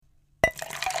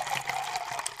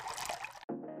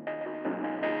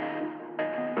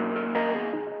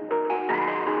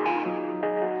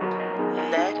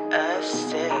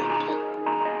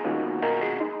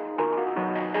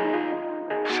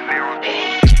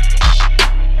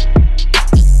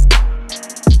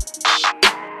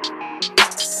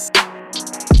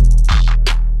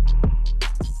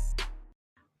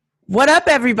What up,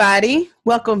 everybody?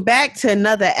 Welcome back to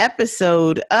another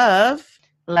episode of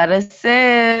Let Us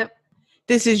Sip.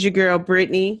 This is your girl,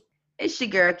 Brittany. It's your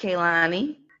girl,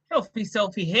 Kaylani.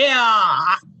 Sophie here.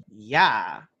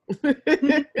 Yeah.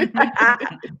 Like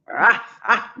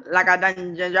a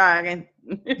dungeon dragon.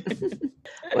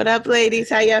 What up, ladies?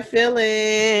 How y'all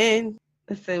feeling?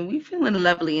 Listen, we feeling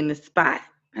lovely in the spot.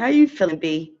 How you feeling,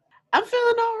 B? I'm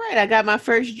feeling all right. I got my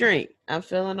first drink. I'm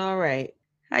feeling all right.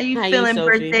 How you feeling,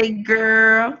 birthday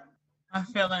girl? I'm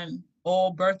feeling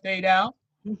all birthdayed out.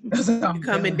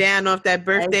 Coming down off that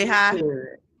birthday high.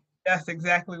 That's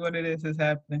exactly what it is. Is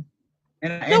happening.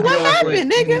 And So what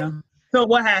happened, nigga? You know. So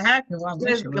what had happened? Well,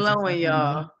 It's glowing,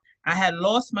 y'all. I had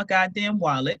lost my goddamn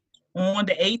wallet on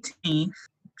the 18th.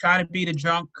 Trying to be the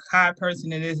drunk, high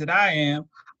person it is that I am.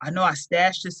 I know I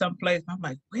stashed it someplace. I'm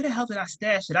like, where the hell did I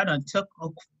stash it? I done took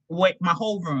away my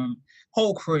whole room,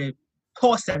 whole crib,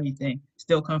 tossed everything.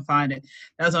 Still couldn't find it.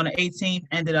 That was on the 18th.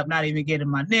 Ended up not even getting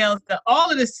my nails done.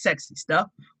 All of this sexy stuff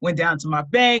went down to my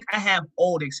bank. I have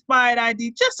old expired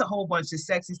ID, just a whole bunch of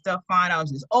sexy stuff. Fine, I was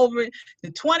just over it.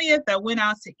 The 20th, I went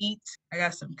out to eat. I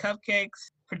got some cupcakes,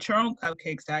 Patron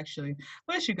cupcakes actually.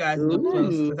 Wish you guys look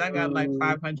close because I got like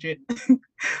 500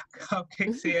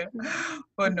 cupcakes here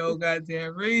for no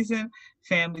goddamn reason.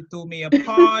 Family threw me a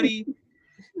party.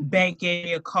 Bank gave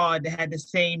me a card that had the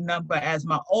same number as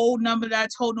my old number that I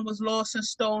told them was lost and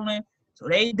stolen. So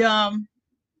they dumb.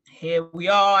 Here we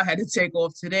are. I had to take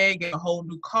off today, get a whole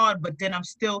new card. But then I'm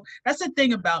still, that's the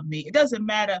thing about me. It doesn't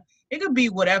matter. It could be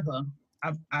whatever,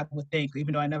 I would think,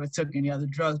 even though I never took any other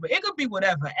drugs. But it could be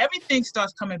whatever. Everything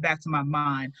starts coming back to my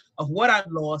mind of what I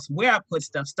lost, where I put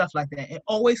stuff like that. It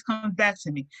always comes back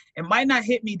to me. It might not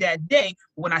hit me that day,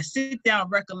 but when I sit down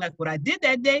and recollect what I did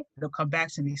that day, it'll come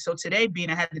back to me. So today,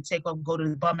 being I had to take off, go to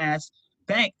the bum-ass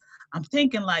bank, I'm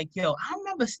thinking like, yo, I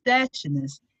remember stashing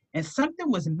this, and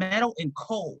something was metal and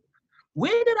cold.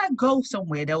 Where did I go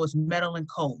somewhere that was metal and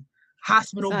cold?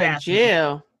 Hospital bathroom.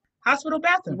 Jail. Hospital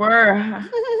bathroom. Word.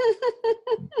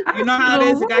 You know how it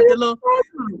is? It got the little,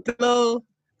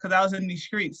 because I was in these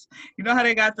streets. You know how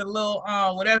they got the little,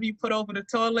 whatever you put over the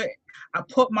toilet? I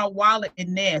put my wallet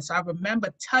in there. So I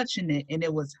remember touching it, and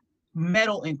it was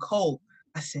metal and cold.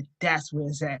 I said, that's where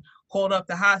it's at. Called up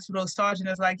the hospital. Sergeant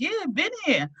is like, yeah, been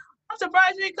here. I'm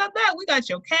surprised you didn't come back. We got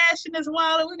your cash in this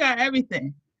wallet. We got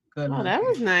everything. Good. Oh, that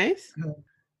was nice. Good.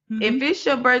 If it's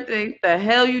your birthday, the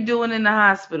hell you doing in the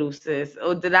hospital, sis?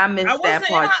 Or did I miss that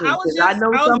part too? I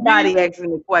know somebody asking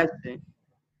the question.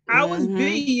 I was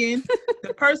being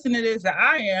the person it is that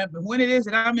I am, and when it is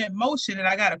that I'm in motion and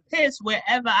I got to piss,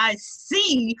 wherever I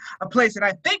see a place that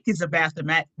I think is a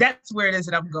bathroom at, that's where it is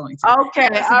that I'm going to. Okay,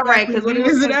 all right, because we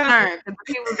was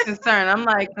concerned. I'm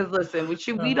like, because listen, with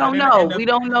you, we don't know. We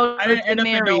don't know the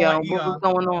scenario, what was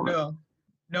going on.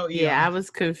 No, yeah, I was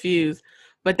confused.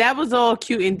 But that was all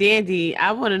cute and dandy.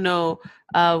 I want to know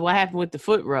what happened with the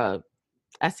foot rub.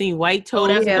 I seen white toes.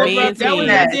 That was that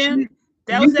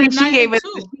night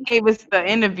too. She gave us the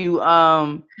interview,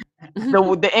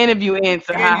 the interview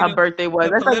answer, how her birthday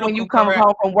was. That's like when you come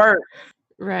home from work.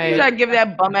 Right. You gotta give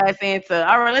that bum ass answer.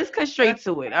 All right, let's cut straight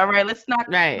to it. All right, let's not.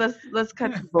 Right. Let's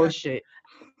cut the bullshit.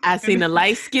 I seen a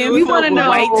light skin with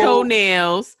white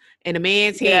toenails and a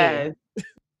man's hair.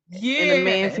 Yeah,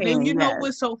 and then you know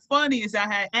what's so funny is I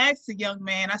had asked the young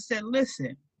man, I said,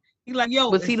 listen, he like, yo.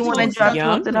 Was he the one that dropped you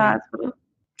off to the hospital?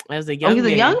 As a young man.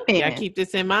 He's a young man. Yeah, keep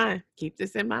this in mind. Well,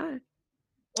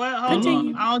 hold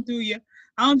on. I don't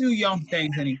do young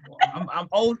things anymore. I'm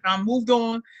old. I moved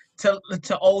on to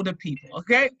older people,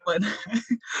 okay?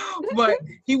 But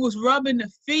he was rubbing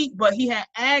the feet, but he had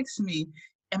asked me,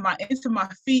 am I into my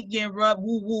feet getting rubbed?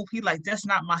 Woo woo. He like, that's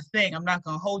not my thing. I'm not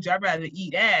gonna hold you. I'd rather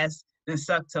eat ass than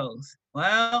suck toes.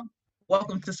 Well,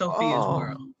 welcome to Sophia's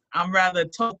world. I'm rather a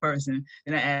toe person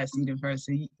than an ass eating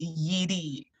person.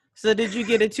 Yeety. So did you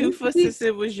get a toothpaste since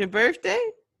it was your birthday?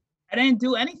 I didn't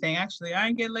do anything actually. I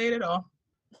didn't get laid at all.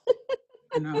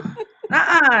 No.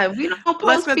 We don't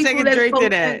post people take a drink to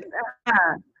that.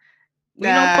 We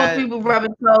don't post people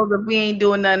rubbing toes if we ain't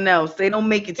doing nothing else. They don't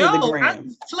make it to the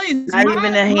gram. Please, not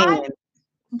even a hand.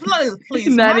 Please,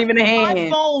 not even a hand. My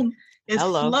phone is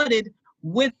flooded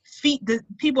with feet.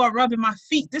 People are rubbing my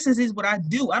feet. This is what I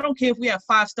do. I don't care if we have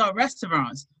 5-star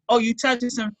restaurants. Oh, you touching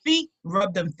some feet?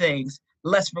 Rub them things.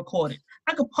 Let's record it.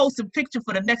 I could post a picture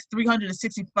for the next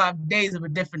 365 days of a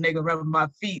different nigga rubbing my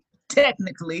feet,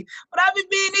 technically, but I've been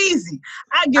being easy.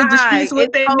 I give the streets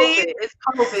what they need. It's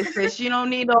COVID, sis. You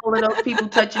don't need all of those people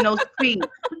touching those feet.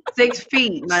 6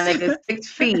 feet, my nigga. 6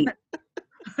 feet.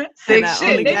 6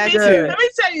 shit. Let me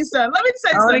tell you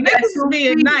something. Niggas is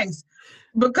being nice.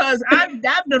 Because I've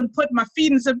done put my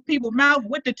feet in some people's mouth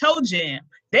with the toe jam.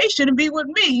 They shouldn't be with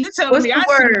me. You telling What's me the I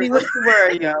word? shouldn't be with What's the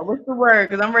word, yo? What's the word?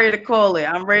 Because I'm ready to call it.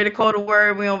 I'm ready to call the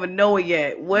word. We don't even know it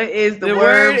yet. What is the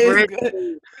word?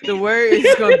 The word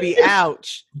is going to be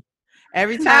ouch.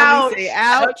 Every time we say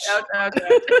ouch.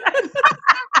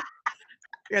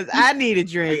 Because I need a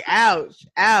drink. Ouch,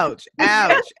 ouch,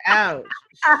 ouch, ouch.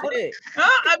 Shit.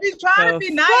 I be trying to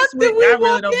be nice with. I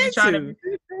really don't be trying to be.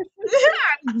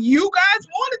 You guys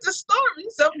wanted the story,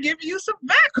 so I'm giving you some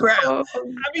background.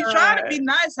 I be trying to be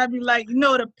nice. I be like,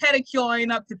 the pedicure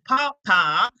ain't up to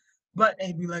pop, but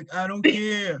they be like, I don't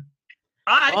care.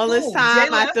 All this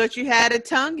time, I thought you had a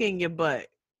tongue in your butt.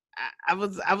 I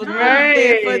was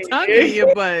there for a tongue in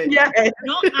your butt. Yeah.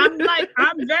 No, I'm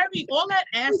very all that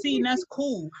assy, that's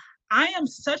cool. I am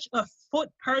such a foot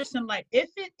person. Like, if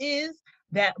it is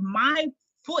that my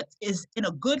foot is in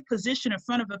a good position in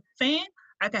front of a fan,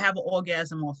 I can have an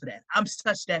orgasm off of that. I'm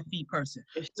such that feet person.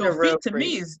 So feet to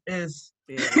me is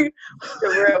the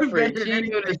real freak.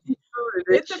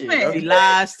 It's a fan.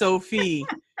 Eli Sophie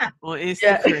on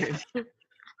Instagram.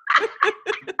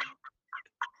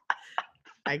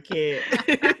 I can't.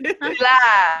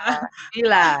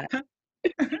 Eli.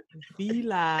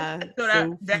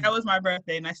 So that was my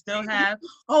birthday, and I still have.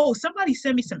 Oh, somebody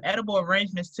sent me some edible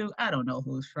arrangements too. I don't know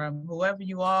who's from. Whoever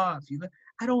you are, if you,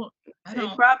 I don't.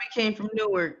 It probably came from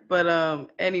Newark, but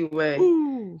anyway.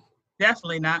 Ooh.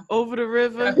 Definitely not. Over the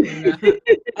river,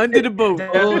 under the boat.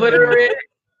 Over the river.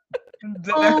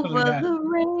 Over the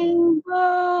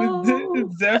rainbow.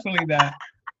 Definitely not.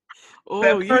 Oh,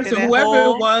 that person, whoever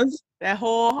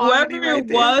it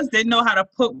was, they know how to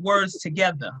put words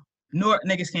together. Newark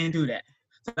niggas can't do that.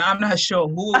 So I'm not sure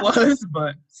who it was,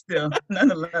 but still,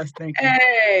 nonetheless, thank you.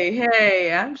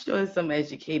 Hey, I'm sure some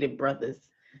educated brothers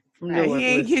from Newark. He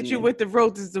ain't hit you with the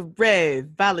roses of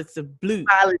red, violets of blue.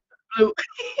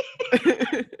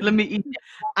 Let me eat that.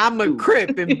 I'm a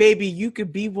Crip, and baby, you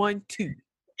could be one too.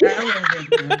 That would have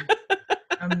been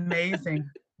amazing.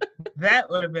 That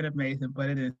would have been amazing, but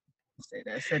it didn't say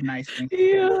that. It said nice things.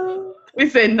 Yeah. We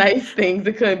said nice things.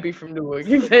 It couldn't be from Newark.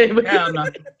 You said hell no.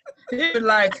 It was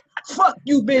like, fuck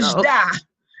you, bitch, die.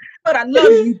 But I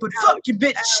love you, but fuck you,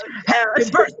 bitch. Happy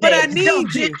birthday, but I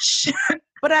need you. Bitch.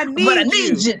 But I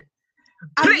need you.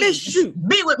 I miss you.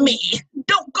 Be with me.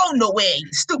 Don't go nowhere,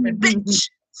 you stupid bitch.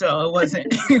 So it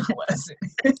wasn't.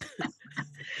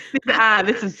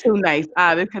 This is too nice.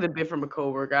 This could have been from a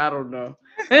coworker. I don't know.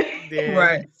 Yeah.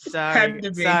 Right.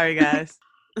 Sorry, guys.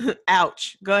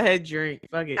 Ouch. Go ahead, drink.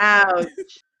 Fuck it. Ouch.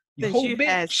 Since you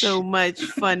had so much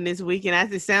fun this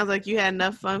weekend, it sounds like you had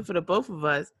enough fun for the both of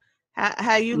us.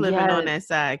 How you living on that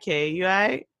side, Kay? You all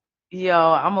right? Yo,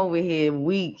 I'm over here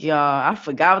weak, y'all. I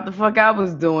forgot what the fuck I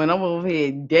was doing. I'm over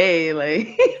here dead.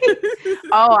 Like,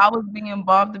 I was being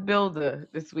Bob the Builder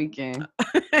this weekend.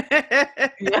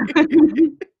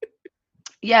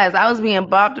 Yes, I was being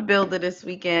Bob the Builder this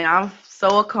weekend. I'm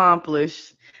so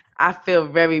accomplished. I feel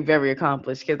very, very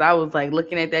accomplished because I was like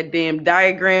looking at that damn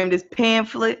diagram, this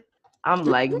pamphlet. I'm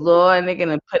like, Lord, they're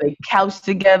gonna put a couch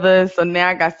together. So now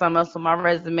I got something else on my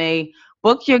resume.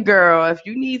 Book your girl. If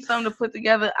you need something to put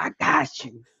together, I got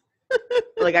you.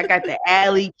 Like, I got the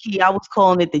alley key. I was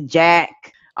calling it the jack.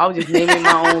 I was just naming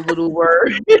my own little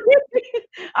word.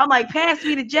 I'm like, pass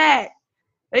me the jack.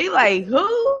 They like,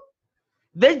 who?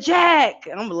 The jack.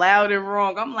 I'm loud and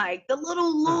wrong. I'm like, the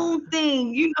little loon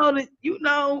thing.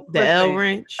 The L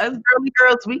wrench. Us girly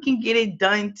girls, we can get it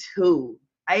done too.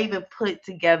 I even put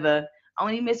together, I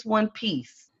only missed one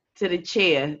piece to the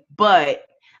chair, but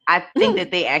I think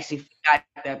that they actually forgot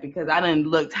that because I done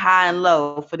looked high and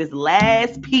low for this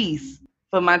last piece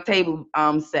for my table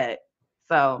set.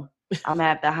 So I'm gonna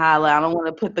have to holler. I don't want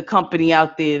to put the company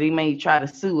out there. They may try to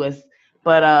sue us.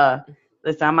 But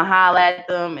listen, I'm gonna holler at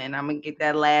them and I'm gonna get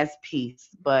that last piece.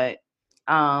 But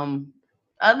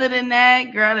other than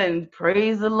that, girl, and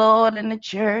praise the Lord in the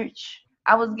church.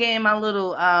 I was getting my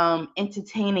little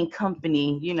entertaining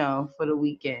company, for the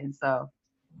weekend. So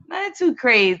not too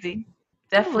crazy.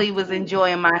 Definitely was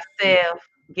enjoying myself,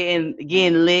 getting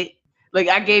lit. Like,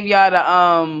 I gave y'all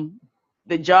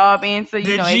the job answer,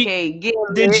 aka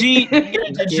the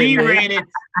G-rated.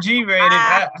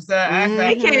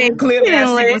 I clearly I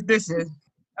see what this is.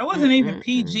 I wasn't even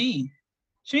PG.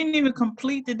 She didn't even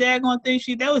complete the daggone thing.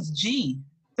 That was G.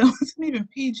 That wasn't even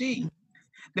PG.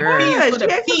 The piece for the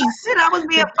piece. I was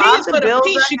being the piece for the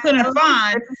piece she couldn't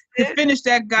find to finish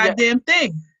that goddamn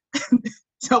thing.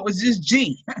 So it was just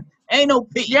G. Ain't no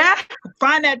P. Yeah.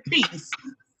 Find that piece.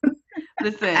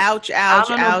 Listen. Ouch. I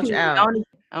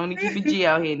only keep a G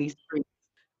out here in these streets.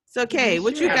 So, Kay,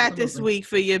 what you got this week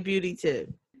for your beauty tip?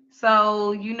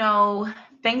 So,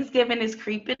 Thanksgiving is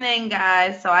creeping in,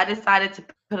 guys. So I decided to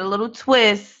put a little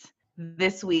twist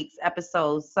this week's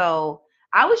episode. So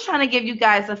I was trying to give you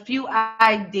guys a few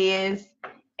ideas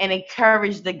and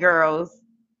encourage the girls,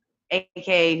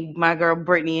 aka my girl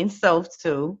Brittany and Soph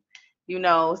too.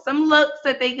 Some looks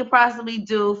that they could possibly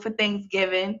do for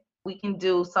Thanksgiving. We can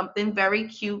do something very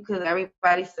cute because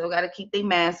everybody still got to keep their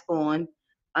mask on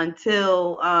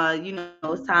until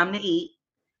it's time to eat.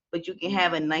 But you can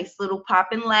have a nice little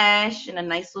popping lash and a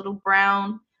nice little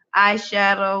brown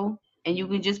eyeshadow, and you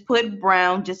can just put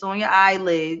brown just on your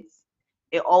eyelids.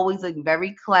 It always looks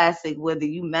very classic, whether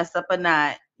you mess up or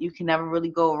not. You can never really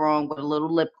go wrong with a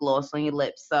little lip gloss on your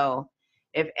lips. So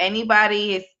if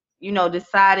anybody is,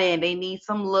 deciding they need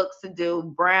some looks to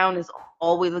do, brown is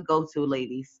always a go-to,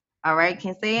 ladies. All right,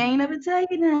 can't say I ain't never tell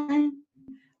you nothing.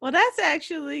 Well, that's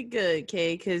actually good,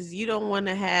 Kay, because you don't want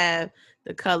to have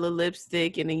the color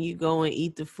lipstick and then you go and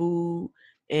eat the food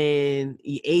and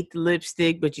you ate the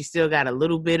lipstick, but you still got a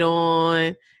little bit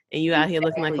on and you out here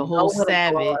looking like a whole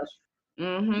savage.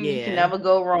 Mm-hmm. Yeah. You can never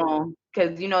go wrong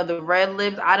because, the red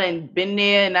lips, I done been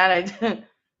there and I done,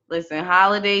 listen,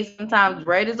 holidays, sometimes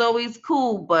red is always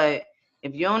cool, but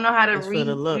if you don't know how to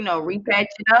repatch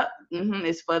it up,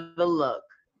 it's for the look.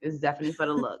 It's definitely for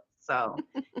the look. So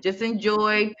just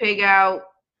enjoy, pig out,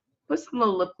 put some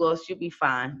little lip gloss, you'll be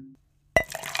fine.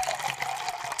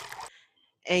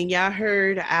 And y'all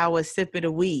heard our sip of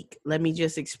the week. Let me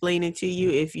just explain it to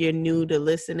you if you're new to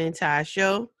listening to our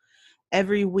show.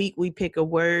 Every week we pick a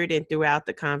word, and throughout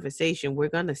the conversation, we're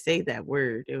going to say that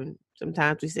word. And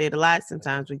sometimes we say it a lot,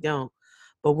 sometimes we don't.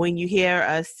 But when you hear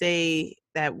us say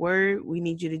that word, we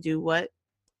need you to do what?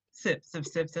 Sip, sip,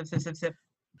 sip, sip, sip, sip, sip.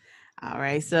 All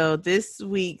right, so this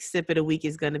week's sip of the week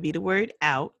is going to be the word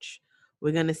ouch.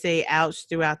 We're going to say ouch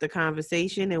throughout the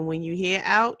conversation, and when you hear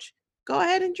ouch, go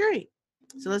ahead and drink.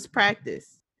 So let's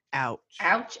practice. Ouch.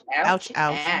 Ouch, ouch,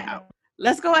 ouch, ouch.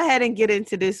 Let's go ahead and get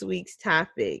into this week's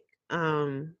topic.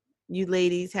 You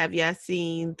ladies, have y'all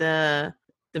seen the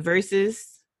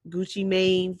verses? Gucci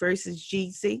Mane versus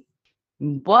Jeezy?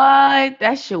 What?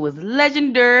 That shit was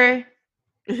legendary.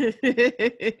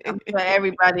 I'm sure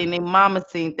everybody and their mama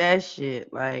seen that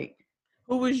shit. Like,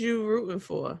 who was you rooting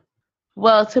for?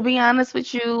 Well, to be honest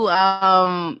with you,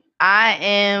 I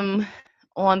am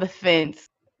on the fence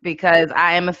because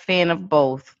I am a fan of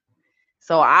both.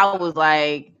 So I was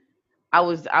like, I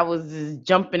was just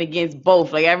jumping against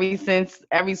both. Like every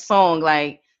song,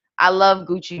 like I love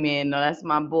Gucci Mane. No, that's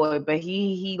my boy, but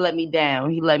he let me down.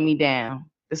 He let me down.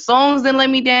 The songs didn't let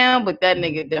me down, but that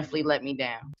nigga definitely let me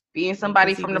down. Being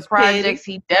somebody from the projects,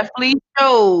 he definitely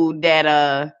showed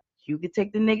that you could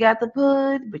take the nigga out the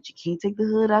hood, but you can't take the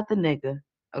hood out the nigga.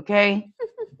 Okay?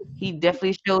 He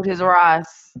definitely showed his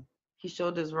Ross. He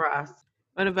showed his Ross.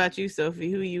 What about you,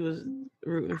 Sophie? Who you was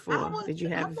rooting for? Did you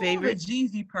have a favorite? I'm more of a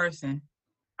Jeezy person.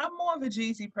 I'm more of a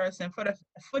Jeezy person for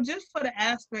the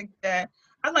aspect that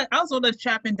I was on the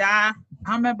Trap and Die.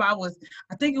 I remember I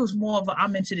think it was more of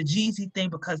I'm into the Jeezy thing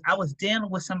because I was dealing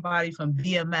with somebody from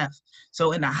BMF.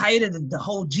 So in the height of the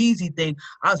whole Jeezy thing,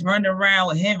 I was running around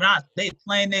with him and they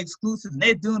playing the exclusives and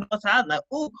they doing all the time. I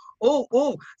was like,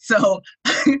 ooh. So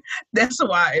that's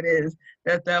why it is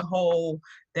that whole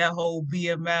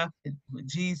BMF with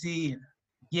Jeezy and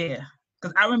yeah.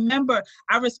 Because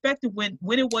I respected when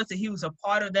it was that he was a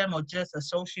part of them or just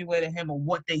associated with him or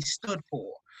what they stood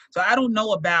for. So I don't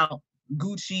know about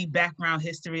Gucci background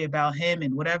history about him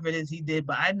and whatever it is he did,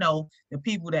 but I know the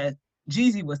people that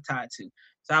Jeezy was tied to.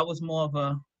 So I was more of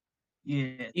a,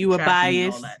 You were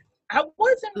biased? I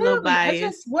wasn't really. Biased. I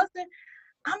just wasn't.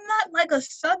 I'm not like a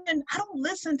Southern, I don't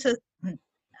listen to,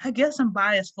 I guess I'm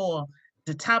biased for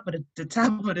the top of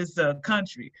this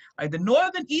country, like the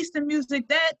northern eastern music,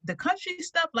 that the country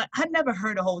stuff. Like I never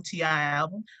heard a whole T.I.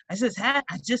 album. I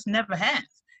just never have.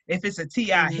 If it's a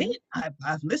T.I. hit,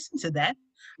 I've listened to that.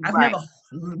 I've never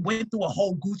went through a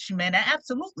whole Gucci Mane.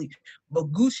 Absolutely,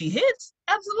 but Gucci hits,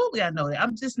 absolutely, I know that.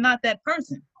 I'm just not that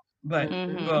person. But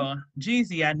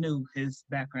Jeezy, I knew his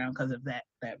background because of that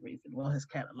reason. Well, his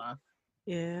catalog.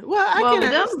 Yeah, well, I can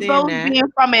understand both that.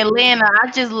 Being from Atlanta,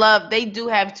 I just love. They do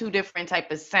have two different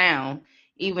type of sound,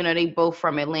 even though they both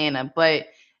from Atlanta. But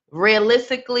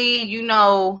realistically,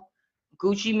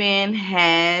 Gucci Mane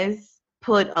has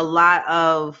put a lot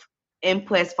of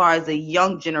input as far as the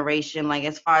young generation, like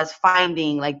as far as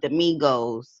finding like the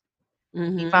Migos.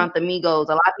 Mm-hmm. He found the Migos.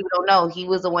 A lot of people don't know he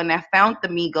was the one that found the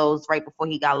Migos right before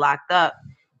he got locked up,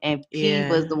 and P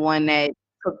was the one that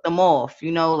took them off,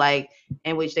 like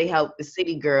in which they helped the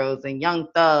City Girls and Young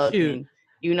Thug and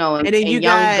then you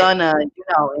Young Gunna, and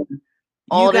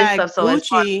all this stuff. So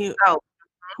Gucci,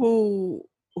 who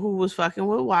was fucking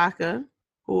with Waka,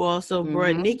 who also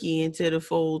brought Nicki into the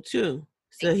fold too.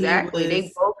 So exactly,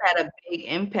 they both had a big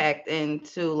impact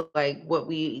into like what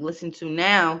we listen to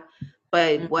now.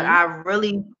 But what Mm-hmm. I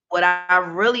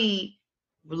really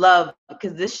love,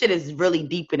 because this shit is really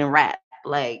deeper than rap.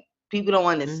 Like people don't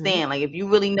Mm-hmm. understand. Like if you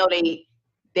really know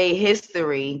they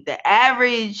history, the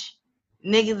average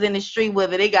niggas in the street,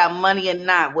 whether they got money or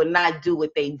not, would not do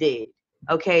what they did.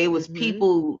 Okay, it was Mm-hmm.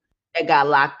 people that got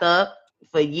locked up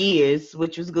for years,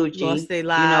 which was Lost Gucci. their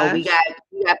You know, lives. we got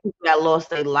people that lost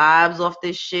their lives off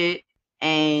this shit,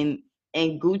 and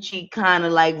Gucci kind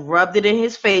of like rubbed it in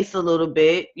his face a little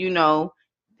bit. You know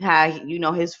how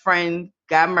his friend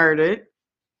got murdered,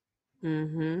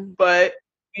 Mm-hmm. but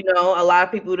a lot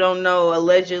of people don't know.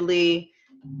 Allegedly,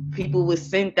 people was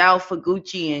sent out for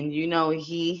Gucci, and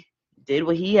he did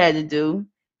what he had to do.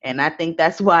 And I think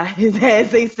that's why his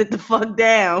ass ain't sit the fuck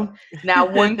down. Now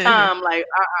one time, like,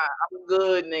 I'm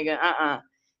good, nigga.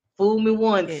 Fool me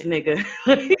once, Yeah. nigga.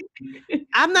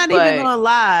 I'm not even But gonna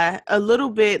lie. A little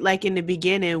bit like in the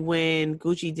beginning when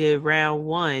Gucci did round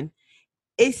one,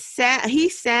 he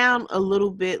sound a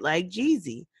little bit like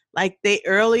Jeezy. Like the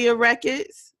earlier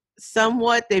records,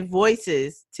 somewhat their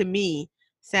voices to me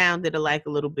sounded alike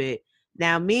a little bit.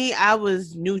 Now me, I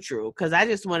was neutral because I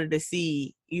just wanted to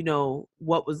see,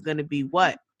 what was gonna be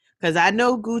what. Because I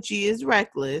know Gucci is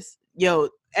reckless. Yo,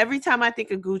 every time I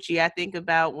think of Gucci, I think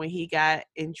about when he got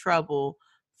in trouble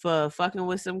for fucking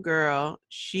with some girl.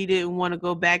 She didn't want to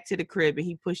go back to the crib and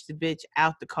he pushed the bitch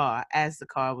out the car as the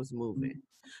car was moving.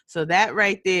 So that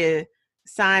right there,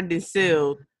 signed and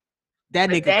sealed, that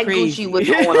nigga that Gucci crazy. was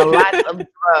on a lot of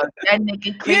drugs. That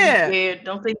nigga crazy. Yeah. Yeah,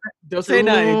 don't say Don't say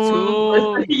nothing. nothing.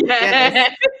 Too. Yes.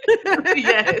 Yes,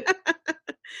 yes,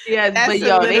 yes. That But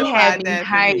yo, they had solidified me that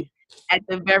for hyped me. at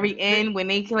the very end when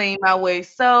they came out with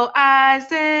 "So I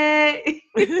Said."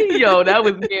 Yo, that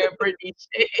was me and Britney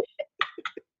shit.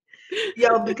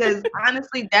 Yo, because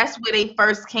honestly, that's where they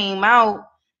first came out.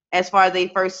 As far as they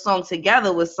first song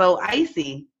together was "So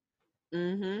Icy."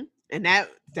 Mm-hmm. And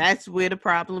that's where the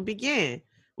problem began.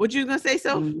 What you gonna say,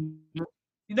 Soph? Mhm.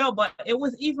 But it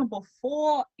was even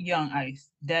before Young Ice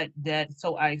that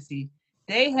So Icy.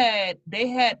 They had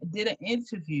did an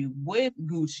interview with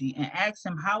Gucci and asked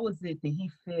him how is it that he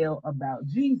feel about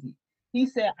Jeezy. He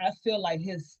said, I feel like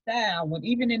his style, when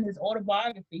even in his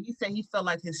autobiography, he said he felt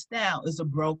like his style is a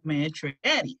broke man trick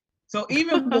daddy. So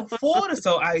even before the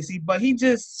So Icy, but he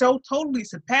just so totally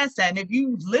surpassed that. And if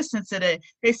you listen to that,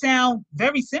 they sound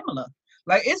very similar.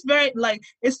 Like it's very like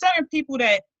it's certain people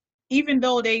that even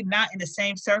though they not in the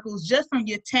same circles, just from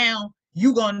your town,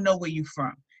 you gonna know where you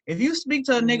from. If you speak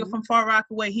to a nigga Mm-hmm. from Far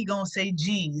Rockaway, he gonna say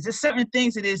G's. There's certain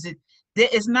things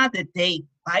it's not that they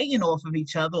biting off of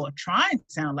each other or trying to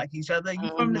sound like each other. You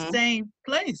from the Mhm. same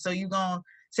place. So you gonna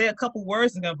say a couple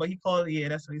words and go, but he called it, yeah,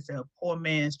 that's what he said, a poor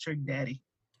man's trick daddy.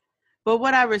 But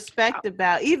what I respect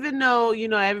about, even though,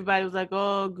 everybody was like,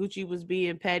 oh, Gucci was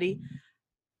being petty,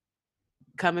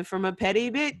 coming from a petty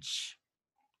bitch,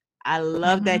 I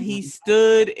love that he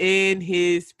stood in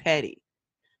his petty.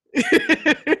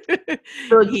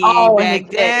 Stood He ain't all in his back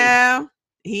petty. down.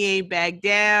 He ain't back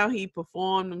down. He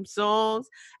performed them songs.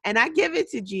 And I give it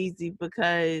to Jeezy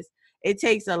because it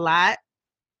takes a lot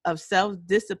of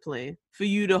self-discipline for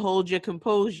you to hold your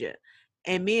composure.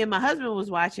 And me and my husband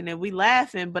was watching and we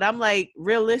laughing, but I'm like,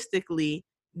 realistically,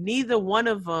 neither one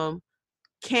of them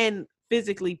can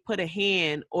physically put a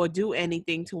hand or do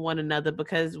anything to one another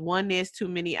because one, there's too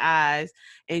many eyes,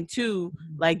 and two,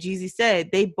 like Jeezy said,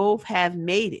 they both have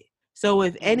made it. So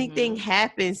if anything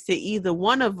happens to either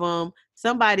one of them,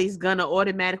 somebody's gonna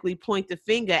automatically point the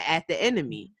finger at the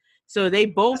enemy. So they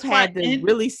both That's why had to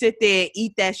really sit there and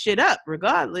eat that shit up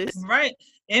regardless. right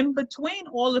in between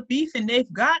all the beefing they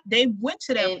went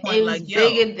to that And point it was like, yo,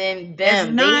 bigger than it's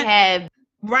them. not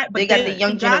right, They but got the they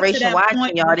young got to generation that watching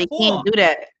point y'all. They can't before. do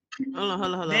that. Hold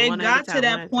on. They One at a got to time. One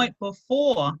that at a point time.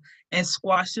 before and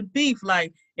squash the beef.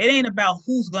 Like it ain't about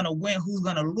who's gonna win, who's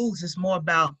gonna lose. It's more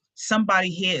about somebody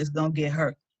here is gonna get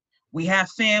hurt. We have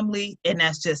family, and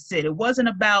that's just it. It wasn't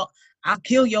about I'll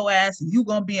kill your ass and you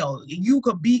gonna be on. You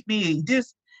could beat me.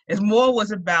 This is more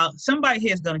was about somebody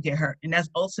here is gonna get hurt, and that's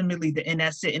ultimately and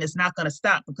that's it. And it's not gonna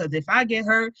stop because if I get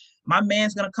hurt, my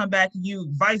man's gonna come back to you,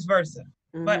 vice versa.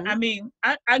 But I Mm-hmm. mean,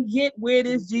 I get where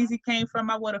this Jeezy came from.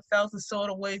 I would have felt the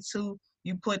sort of way too.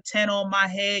 You put 10 on my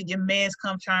head, your man's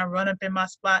come try and run up in my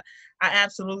spot. I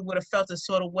absolutely would have felt the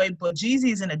sort of way. But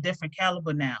Jeezy's in a different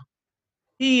caliber now.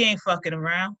 He ain't fucking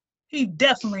around. He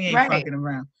definitely ain't Right. fucking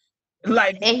around.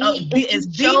 Like And it's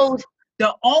he beef. showed.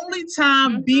 The only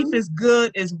time beef Mhm. is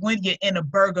good is when you're in a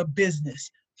burger business.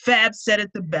 Fab said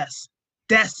it the best.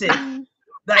 That's it.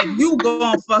 Like you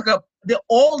gonna fuck up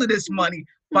all of this money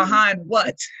behind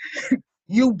what?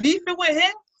 You beefing with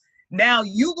him? Now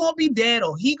you gonna be dead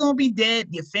or he gonna be dead.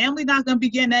 Your family not gonna be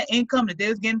getting that income that they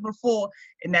was getting before,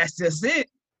 and that's just it.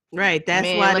 Right. That's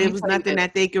Man, why let there me was tell you nothing this.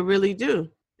 that they could really do.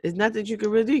 There's nothing you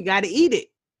can really do. You got to eat it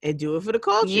and do it for the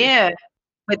culture. Yeah,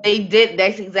 but they did.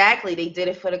 That's exactly. They did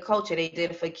it for the culture. They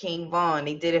did it for King Von.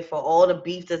 They did it for all the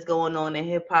beef that's going on in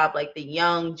hip hop, like the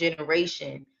young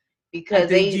generation, I because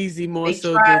think Jeezy more they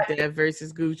so tried. did that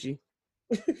versus Gucci.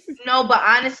 No, but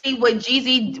honestly, what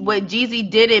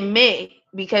Jeezy did admit,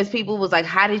 because people was like,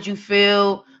 "How did you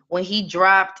feel when he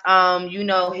dropped,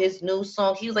 his new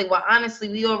song?" He was like, "Well, honestly,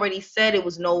 we already said it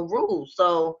was no rules.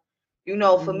 So,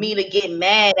 for me to get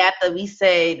mad after we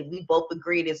said we both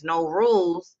agreed there's no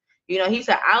rules." He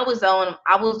said I was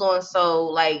on so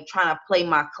like trying to play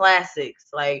my classics,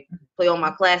 like play on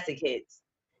my classic hits.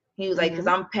 He was like, because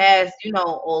I'm past,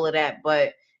 all of that,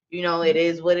 but it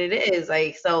is what it is.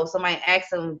 Like, so somebody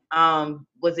asked him,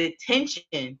 was it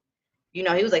tension? He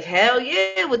was like, hell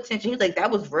yeah, with tension. He was like, that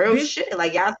was real shit.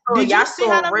 Like, y'all you see how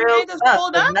saw them real niggas stuff.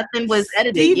 pulled Like, up? nothing was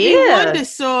edited. Stevie Yeah. Wonder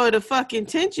saw the fucking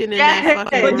tension in that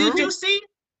fucking But room. did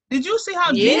you see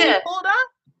how Yeah. Jeezy pulled up?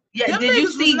 Yeah, Them did you niggas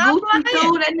was see not Gucci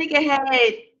playing. too? That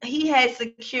nigga had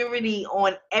security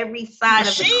on every side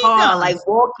of the Machine car, guns. like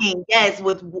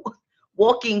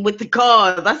walking with the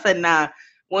cars. I said, nah.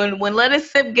 When Let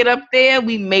Us Sip get up there,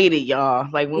 we made it, y'all.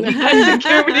 Like when we got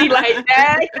security like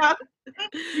that,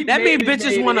 that means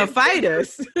bitches want to fight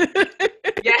us.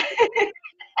 Yeah.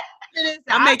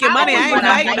 I'm making money. I ain't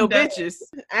fighting no bitches.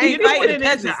 I ain't fighting the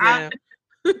peasants now.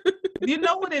 You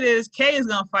know what it is? Kay is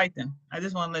gonna fight them. I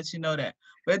just want to let you know that.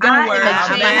 But don't worry,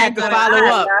 I'm gonna have to follow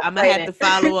up. I'm gonna have to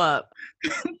follow up.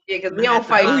 Yeah, because we don't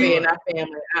fight fair in our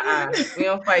family. We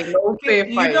don't fight no fair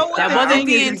fights. You know what that wasn't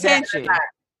the intention.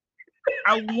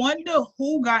 I wonder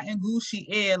who got in Gucci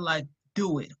ear like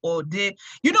do it or did.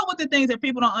 You know what the things that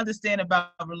people don't understand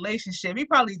about a relationship? He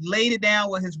probably laid it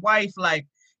down with his wife like,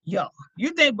 yo,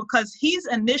 you think because he's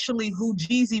initially who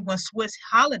Jeezy when Swiss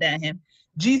hollered at him,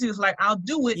 Jeezy was like, I'll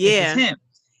do it if it's him.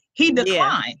 He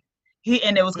declined.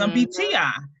 And it was gonna be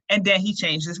T.I. And then he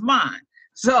changed his mind.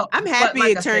 So I'm happy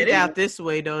it turned out this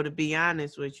way though, to be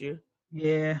honest with you.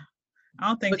 Yeah. I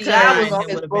don't think T.I. was on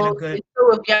his would have been a good.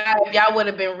 If y'all would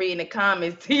have been reading the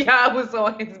comments, T.I. was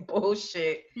on his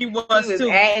bullshit. He was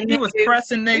too. He was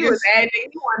pressing niggas. He was adding.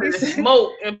 He wanted to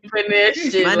smoke and put that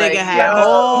shit. My like, nigga had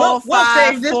all we'll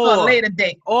save this for a 5'4". later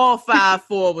date. All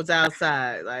 5'4" was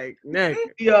outside. Like, nigga.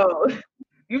 Yo.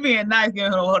 You being nice,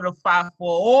 giving her a 5'4".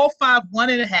 All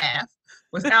 5'1.5"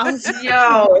 was outside.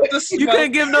 Yo. You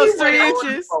couldn't give no 3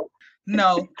 inches.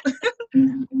 No.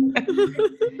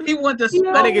 He wanted to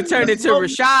smoke. That nigga turned into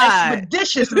Rashad.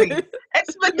 Expeditiously.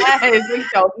 Yes,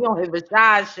 he on his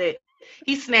Rashad shit.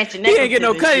 He snatching necklaces. He ain't get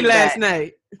no cutty last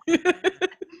night.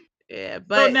 Yeah,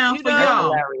 but so now for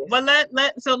y'all, hilarious.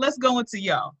 but let's go into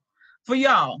y'all. For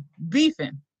y'all,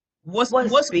 beefing. What's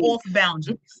beef? off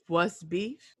boundaries? What's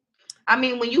beef? I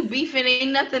mean, when you beefing,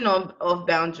 ain't nothing off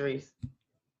boundaries.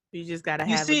 You just gotta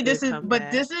have. You see, this is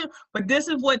what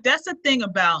that's the thing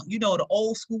about the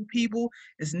old school people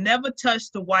is never touch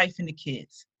the wife and the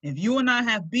kids. If you and I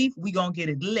have beef, we gonna get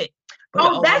it lit.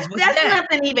 But that's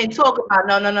nothing even talk about.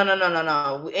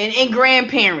 No. And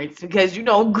grandparents, because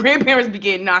grandparents be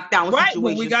getting knocked down. Right,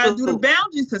 but we gotta do the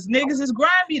boundaries because niggas is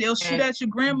grimy. They'll shoot at your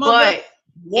grandmother. But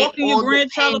walking your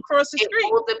grandchild across the street.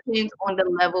 It all depends on the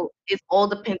level. It all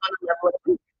depends on the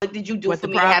level. What did you do for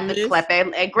me to have to clap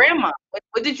at grandma?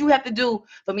 What did you have to do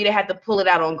for me to have to pull it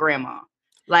out on grandma?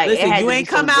 Like, listen, you ain't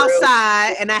come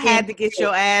outside, and I had to get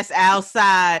your ass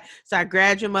outside. So I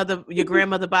grabbed your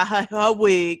grandmother by her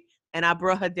wig, and I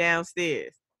brought her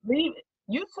downstairs. Leave it.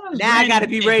 Now I gotta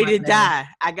be ready to die.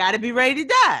 I gotta be ready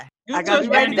to die. I gotta be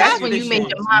ready to die. That's when you make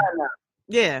your mind up.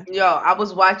 Yeah. Yo, I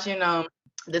was watching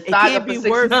the saga can't be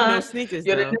worth no sneakers.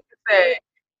 Yo, the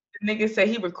nigga said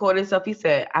he recorded himself. He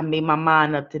said, I made my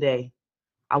mind up today.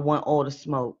 I want all the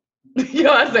smoke.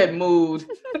 Yo, I said mood.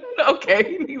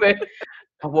 Okay. He said,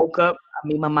 I woke up, I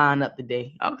made my mind up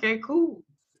today. Okay, cool.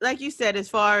 Like you said, as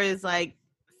far as like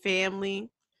family,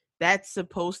 that's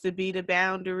supposed to be the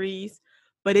boundaries.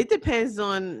 But it depends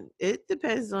on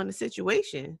the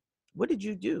situation. What did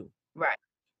you do? Right.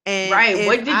 And right.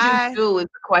 What did you do is the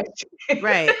question.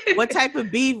 Right. What type of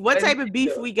beef? What type of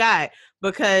beef we got?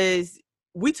 Because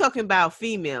we talking about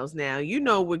females now.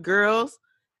 With girls,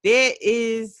 there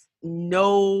is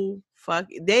no fuck.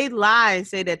 They lie and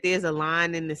say that there's a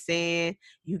line in the sand.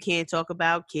 You can't talk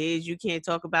about kids. You can't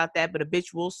talk about that. But a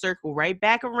bitch will circle right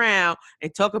back around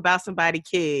and talk about somebody's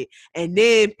kid, and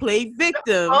then play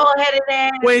victim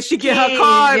when she get her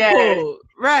card pulled.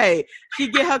 Right. She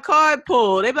get her card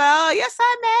pulled. They be like, oh, yes,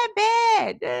 I'm mad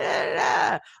bad. Da, da,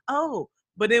 da. Oh,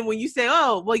 But then when you say,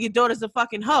 oh, well, your daughter's a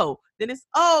fucking hoe, then it's,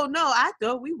 oh, no, I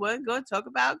thought we weren't going to talk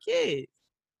about kids.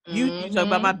 You talk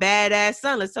about my badass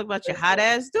son. Let's talk about your hot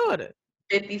ass daughter.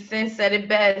 50 Cent said it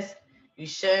best. You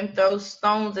shouldn't throw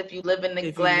stones if you live in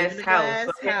a glass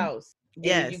house. Yes. And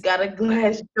if you got a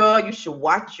glass door, you should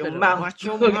watch your mouth. Watch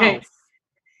your mouth.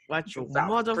 Watch your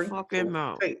motherfucking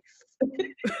mouth.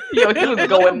 Yo, he was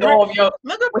going off, yo.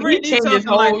 Look at Britney talking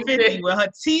like 50 with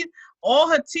her teeth. All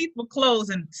her teeth were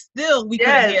closed, and still we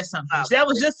couldn't hear something. That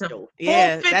was just a full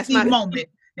 50 moment.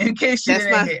 In case you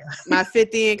didn't hear. My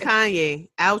 50 and Kanye.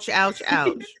 Ouch, ouch,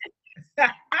 ouch.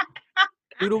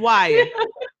 Through the wire.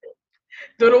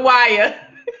 Through the wire.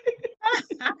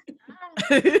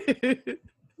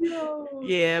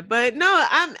 Yeah, but no,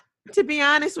 to be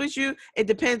honest with you, it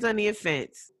depends on the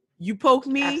offense. You poke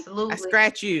me, Absolutely. I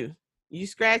scratch you. You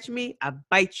scratch me, I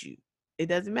bite you. It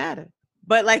doesn't matter.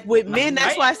 But like with men,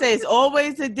 that's why I say it's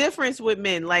always a difference with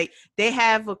men. Like they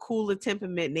have a cooler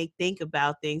temperament and they think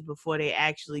about things before they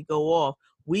actually go off.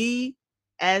 We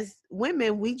as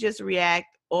women, we just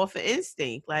react off of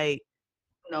instinct. Like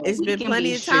it's been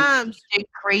plenty of times.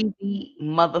 Crazy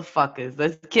motherfuckers.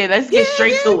 Let's get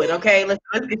straight to it, okay? Let's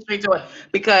get straight to it.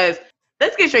 Because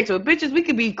let's get straight to it. Bitches, we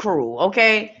could be cruel,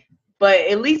 okay? But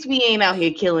at least we ain't out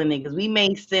here killing niggas. We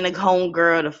may send a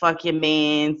homegirl to fuck your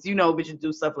mans. You know, bitches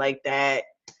do stuff like that.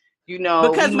 You know,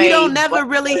 because we don't never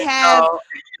really have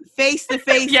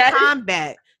face-to-face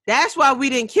combat. That's why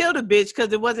we didn't kill the bitch,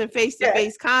 because it wasn't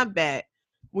face-to-face combat.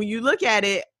 When you look at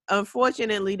it,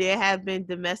 unfortunately, there have been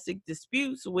domestic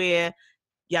disputes where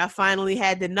y'all finally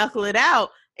had to knuckle it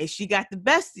out and she got the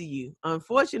best of you.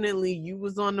 Unfortunately, you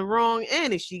was on the wrong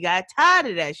end and she got tired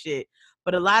of that shit.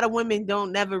 But a lot of women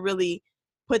don't never really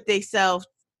put themselves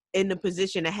in the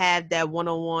position to have that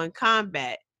one-on-one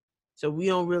combat. So we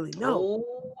don't really know.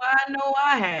 Oh, I know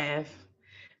I have.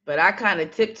 But I kind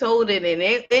of tiptoed it, and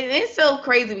it's so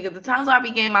crazy because the times I be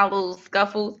getting my little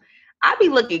scuffles, I be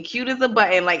looking cute as a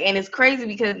button. Like, and it's crazy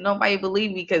because nobody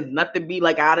believe me because nothing be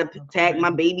like out of attack.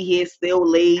 My baby hair still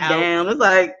laid down. It's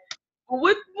like,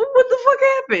 what the fuck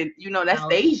happened? You know, that's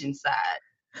the Asian side.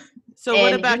 So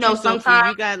what about you, Sophie?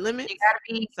 You got limits? You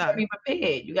gotta be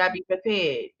prepared. You gotta be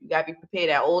prepared. You gotta be prepared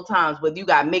at all times. Whether you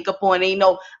got makeup on, ain't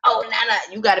no,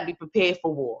 you gotta be prepared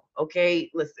for war.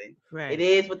 Okay? Listen. Right. It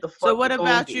is what the fuck. So what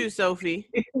about you, Sophie?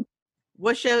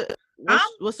 What's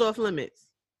off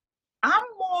limits? I'm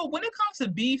more, when it comes to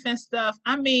beef and stuff,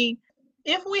 I mean,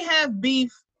 if we have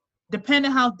beef,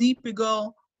 depending how deep it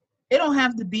go, it don't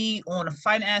have to be on a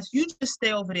fighting ass. You just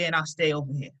stay over there and I'll stay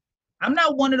over here. I'm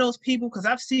not one of those people because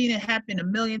I've seen it happen a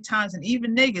million times, and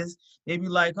even niggas, they be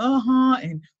like,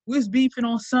 and we was beefing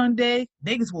on Sunday.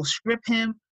 Niggas will strip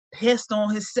him, pissed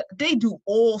on his. They do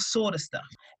all sort of stuff,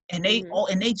 and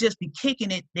they just be kicking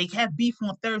it. They have beef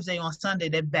on Thursday, on Sunday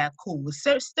they're back cool. With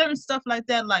certain stuff like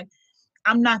that, like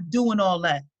I'm not doing all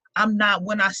that. I'm not.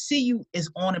 When I see you, it's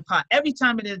on and pop. Every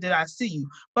time it is that I see you.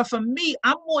 But for me,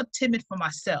 I'm more timid for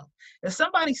myself. If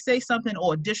somebody say something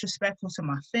or disrespectful to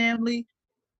my family,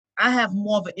 I have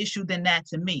more of an issue than that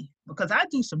to me because I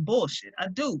do some bullshit. I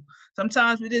do.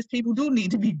 Sometimes with this, people do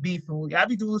need to be beefing with me. I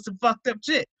be doing some fucked up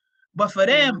shit. But for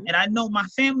them, and I know my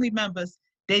family members,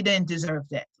 they didn't deserve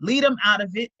that. Lead them out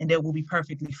of it and they will be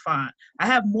perfectly fine. I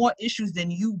have more issues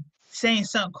than you saying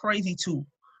something crazy to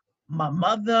my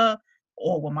mother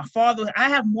or with my father. I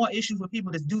have more issues with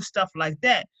people that do stuff like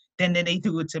that than they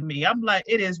do it to me. I'm like,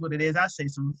 it is what it is. I say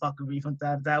some fuckery from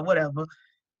time to time, whatever.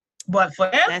 But for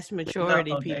them, that's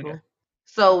maturity, people.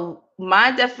 So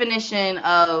my definition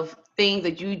of things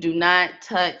that you do not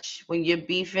touch when you're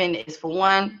beefing is, for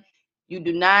one, you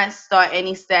do not start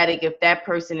any static if that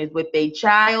person is with a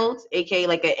child, aka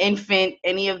like an infant,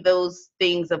 any of those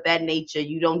things of that nature.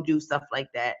 You don't do stuff like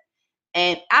that.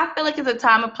 And I feel like it's a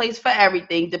time and place for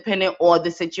everything, depending on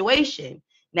the situation.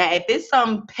 Now, if it's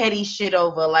some petty shit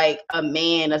over like a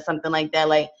man or something like that,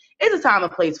 like it's a time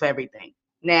and place for everything.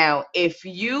 Now, if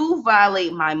you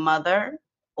violate my mother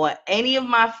or any of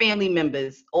my family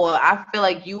members, or I feel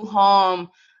like you harm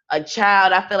a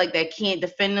child, I feel like that can't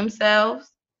defend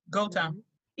themselves. Go time.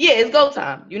 Yeah, it's go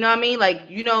time. You know what I mean? Like,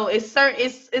 you know, it's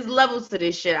levels to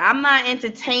this shit. I'm not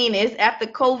entertaining. It's after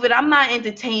COVID. I'm not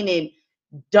entertaining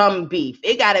dumb beef.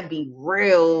 It gotta be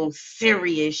real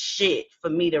serious shit for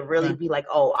me to really be like,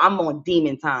 oh, I'm on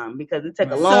demon time, because it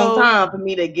took a long time for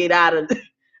me to get out of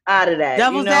that.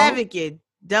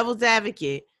 Devil's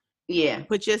advocate. Yeah.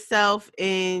 Put yourself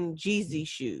in Jeezy's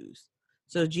shoes.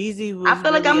 So Jeezy was I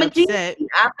feel like I'm upset. a Jeezy.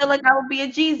 I feel like I would be a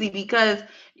Jeezy because,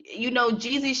 you know,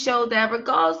 Jeezy showed that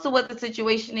regardless of what the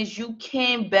situation is, you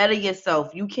can better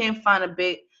yourself. You can find the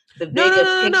bigger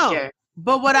picture. No.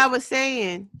 But what I was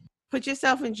saying, put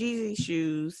yourself in Jeezy's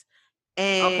shoes,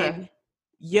 and Okay.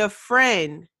 your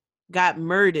friend got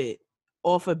murdered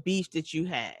off a beef that you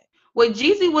had. Well,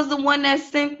 Jeezy was the one that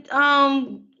sent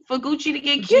for Gucci to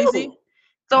get Jeezy, killed.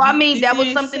 So I mean, that was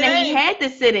Jeezy something that he say, had to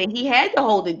sit in. He had to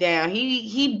hold it down.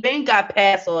 He been got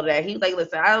past all that. He was like,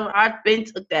 listen, I been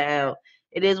took that out.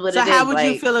 It is what So it how is. would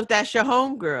you Like, feel if that's your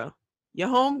homegirl? Your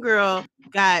homegirl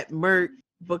got murked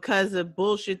because of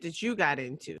bullshit that you got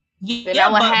into. then I yeah,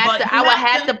 would have but to you I would have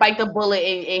have to. to bite the bullet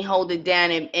and hold it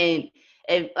down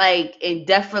and like and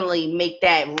definitely make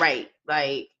that right.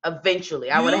 Like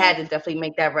eventually. I would have You had to definitely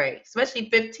make that right. Especially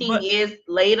 15 but years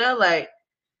later. Like,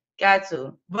 got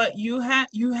to. but you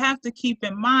have to keep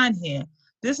in mind here.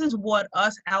 This is what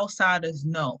us outsiders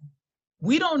know.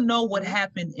 We don't know what Mm-hmm.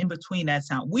 happened in between that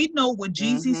time. We know what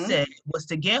Jeezy Mm-hmm. said was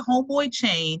to get homeboy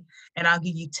chain and I'll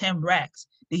give you 10 racks.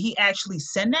 Did he actually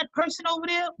send that person over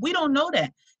there? We don't know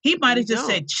that. He might We have just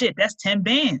don't. said, shit, that's 10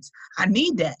 bands. I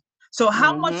need that. So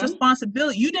how much Mm-hmm.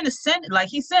 responsibility? You didn't send it, like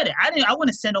he said it. I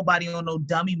wouldn't send nobody on no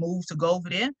dummy move to go over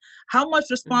there. How much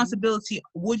responsibility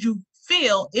would you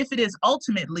feel if it is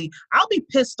ultimately? I'll be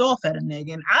pissed off at a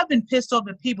nigga, and I've been pissed off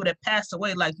at people that passed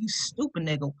away. Like, you stupid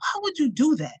nigga, why would you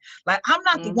do that? Like, I'm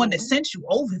not the one that Mm-hmm. sent you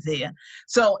over there.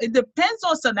 So it depends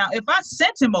on. So now, if I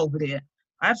sent him over there,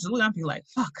 absolutely, I'd be like,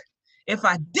 fuck. If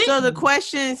I So the didn't,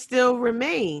 question still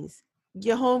remains: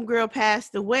 your homegirl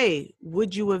passed away.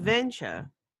 Would you avenge her,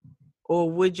 or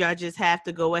would y'all just have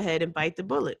to go ahead and bite the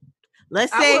bullet?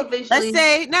 Let's I will say, eventually.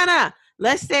 no.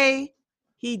 Let's say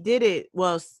he did it.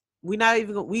 Well, we not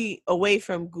even we away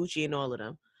from Gucci and all of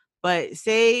them, but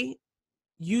say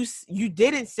you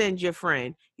didn't send your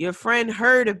friend. Your friend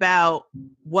heard about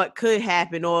what could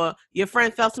happen, or your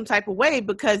friend felt some type of way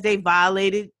because they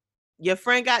violated. Their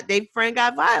friend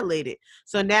got violated.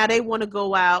 So now they want to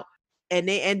go out and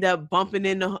they end up bumping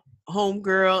into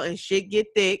homegirl and shit get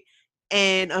thick.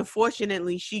 And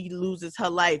unfortunately, she loses her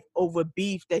life over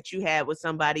beef that you had with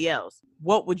somebody else.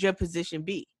 What would your position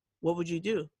be? What would you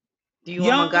do? Do you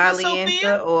want my younger godly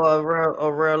Sophia, answer or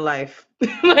a real life?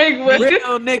 Like what?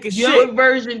 Real nigga young, shit. What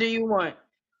version do you want?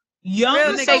 Real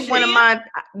younger You nigga take one shit. of Sophia, mine.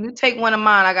 You take one of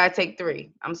mine. I gotta take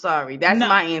three. I'm sorry. That's nah,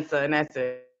 my answer, and that's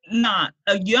it. nah.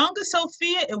 A younger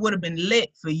Sophia, it would have been lit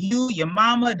for you, your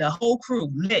mama, the whole crew.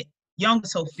 Lit. Younger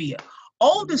Sophia.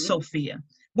 Older Mm-hmm. Sophia.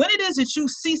 When it is that you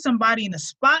see somebody in a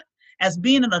spot, as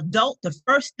being an adult, the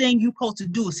first thing you supposed to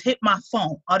do is hit my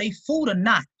phone. Are they food or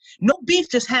not? No beef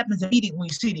just happens immediately when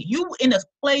you see it. You in a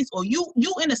place or you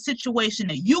in a situation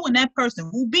that you and that person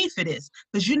who beef it is,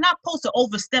 because you're not supposed to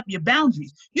overstep your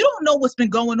boundaries. You don't know what's been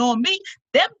going on.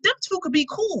 Them two could be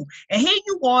cool, and here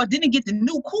you are, didn't get the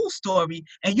new cool story,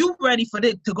 and you ready for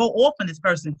it to go off on this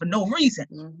person for no reason.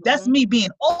 That's Mm-hmm. me being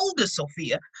older,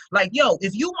 Sophia. Like, yo,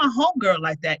 if you my homegirl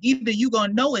like that, either you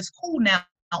gonna know it's cool now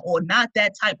or not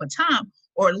that type of time,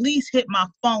 or at least hit my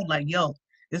phone like, yo,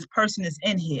 this person is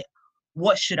in here.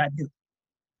 What should I do?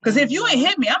 Because if you ain't Mm-hmm.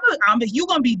 hit me, you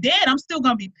gonna be dead. I'm still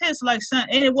gonna be pissed like son.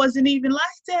 And it wasn't even like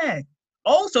that.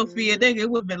 Oh, Sophia, Mm-hmm. nigga, it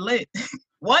would have been lit.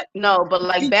 What? No, but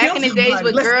like You back killed in the days somebody.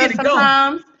 with Let's get girls, it going.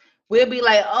 sometimes we'll be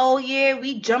like, "Oh yeah,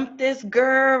 we jumped this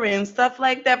girl" and stuff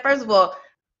like that. First of all,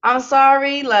 I'm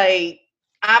sorry. Like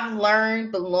I've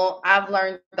learned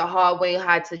the hard way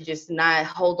how to just not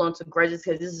hold on to grudges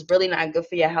because this is really not good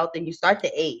for your health, and you start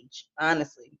to age.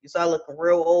 Honestly, you start looking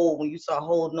real old when you start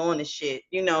holding on to shit.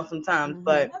 Sometimes. Mm-hmm.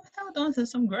 But I've held on to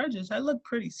some grudges. I look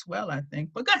pretty swell, I think.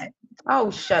 But go ahead.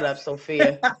 oh, shut up,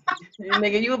 Sophia.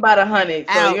 Nigga, you about 100,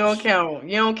 so you don't Ouch. count.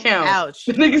 You don't count. Ouch.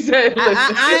 Nigga said, I,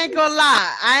 listen. I, I ain't gonna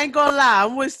lie. I ain't gonna lie.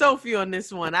 I'm with Sophie on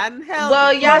this one. I done held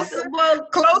Well, yes. plenty. Closer,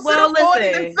 closer to Well, 40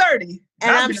 than listen. 30.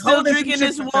 And I've I'm been still holding some drinking shit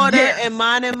this for some water and years.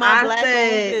 minding my I black-owned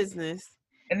said, business.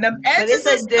 And them but edges it's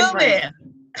are a still difference. there.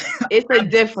 It's a I'm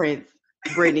just difference,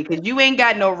 Brittany, because you ain't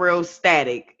got no real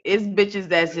static. It's bitches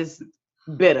that's just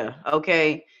bitter.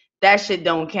 Okay, that shit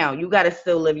don't count. You gotta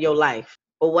still live your life.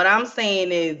 But what I'm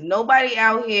saying is, nobody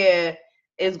out here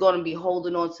is gonna be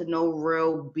holding on to no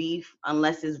real beef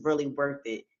unless it's really worth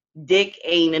it. Dick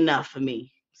ain't enough for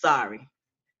me. Sorry.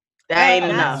 That ain't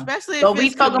Not uh, enough. especially if But we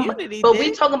it's talking about, community but we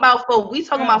dick. talking about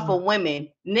uh, for women.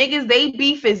 Niggas, they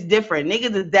beef is different.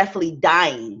 Niggas is definitely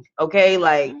dying. Okay,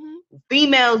 like Mm-hmm.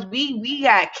 females, we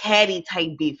got catty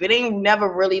type beef. It ain't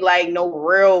never really like no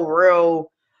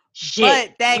real shit.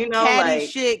 But that catty Like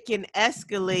shit can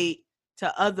escalate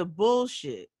to other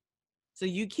bullshit. So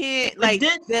you can't but like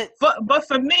then, that. but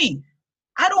for me,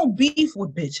 I don't beef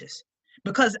with bitches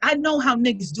Because I know how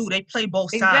niggas do. They play both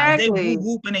sides. Exactly. They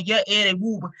whooping in your ear, they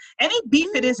whoop. Any beef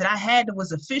it is that I had that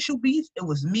was official beef, it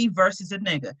was me versus a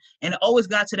nigga. And it always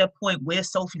got to that point where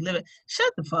Sophie living.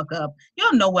 Shut the fuck up.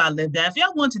 Y'all know where I lived at. If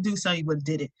y'all want to do something, you would have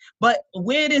did it. But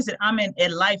where it is that I'm in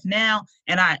life now,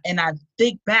 and I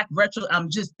think back retro, I'm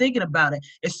just thinking about it.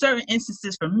 It's certain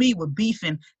instances for me with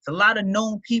beefing. It's a lot of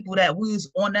known people that we was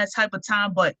on that type of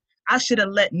time, but I should have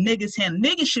let niggas handle.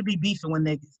 Niggas should be beefing with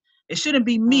niggas. It shouldn't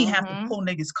be me have to pull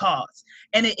niggas' cards.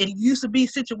 And it used to be a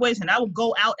situation. I would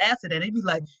go out after that. They'd be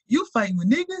like, you fighting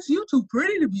with niggas? You too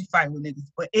pretty to be fighting with niggas.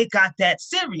 But it got that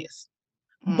serious.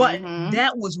 But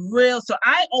that was real. So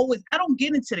I don't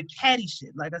get into the catty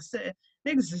shit. Like I said,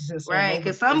 niggas is just right.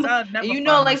 Because sometimes even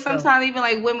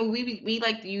like women, we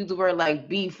like to use the word like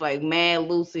beef, like mad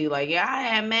Lucy. Like, yeah, I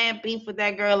had mad beef with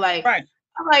that girl. Like, right.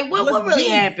 I'm like, what really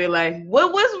happened? Like,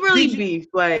 what's really beef?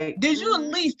 Like, did you at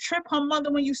least trip her mother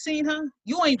when you seen her?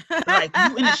 You ain't like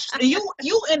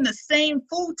you in the same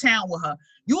food town with her.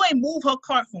 You ain't move her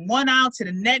cart from one aisle to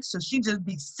the next, so she just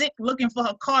be sick looking for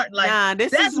her cart. Like, nah,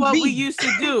 this is what we used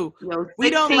to do. Yo, we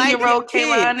don't like your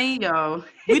kids. Yo.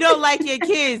 We don't like your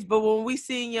kids, but when we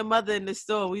seen your mother in the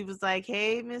store, we was like,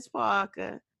 "Hey, Miss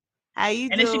Parker, how you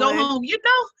doing?" And then she go home.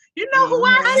 You know who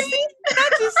I see?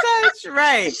 Such and such,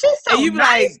 right? She's so and you be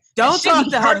nice. like, "Don't talk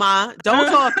to her, Ma. Don't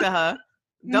talk to her.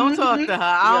 Don't talk to her.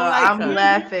 I don't like her." I'm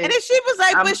laughing. And then she was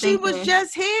like, "But she was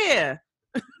just here."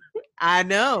 I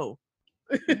know.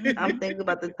 I'm thinking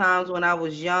about the times when I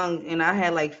was young and I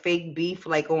had like fake beef,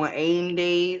 like on AIM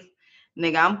days.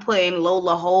 Nigga, I'm putting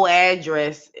Lola whole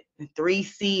address,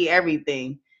 3C,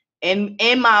 everything. In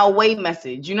my away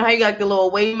message. You know how you got the little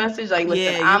away message? Like,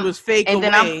 listen, you was fake and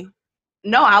away.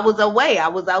 No, I was away. I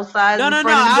was outside. No.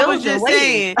 I was just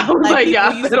saying, like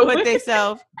people used to put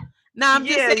themselves. Nah, I'm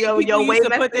just saying people used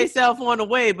to put themselves on the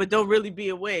way, but don't really be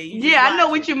away. I know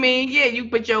what you mean. Yeah, you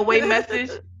put your away message,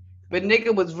 but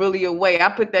nigga was really away. I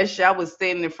put that shit. I was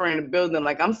standing in front of the building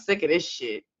like, I'm sick of this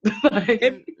shit.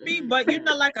 It be, but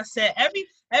like I said,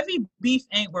 every beef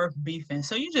ain't worth beefing.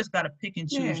 So you just gotta pick and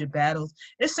choose your battles.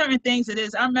 There's certain things it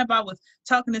is. I remember I was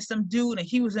talking to some dude and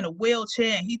he was in a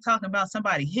wheelchair and he talking about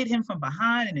somebody hit him from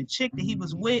behind, and the chick that he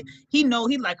was with, he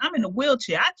like, I'm in a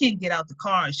wheelchair. I can't get out the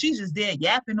car. And she's just there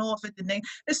yapping off at the name.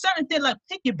 There's certain things like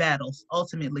pick your battles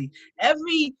ultimately.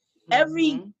 Every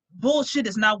bullshit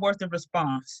is not worth the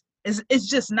response. It's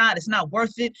just not. It's not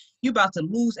worth it. You about to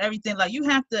lose everything. Like you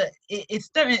have to. It's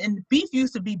certain. And beef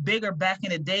used to be bigger back in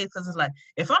the day because it's like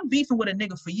if I'm beefing with a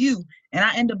nigga for you and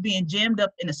I end up being jammed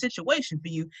up in a situation for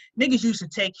you, niggas used to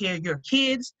take care of your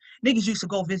kids. Niggas used to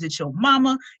go visit your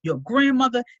mama, your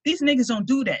grandmother. These niggas don't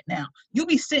do that now. You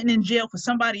be sitting in jail for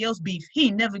somebody else beef. He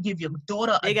ain't never give your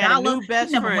daughter $1.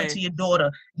 He never went to your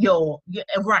daughter.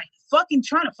 Right. Fucking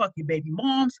trying to fuck your baby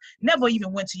moms, never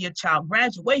even went to your child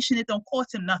graduation. It don't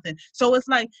cost him nothing. So it's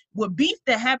like with beef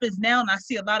that happens now, and I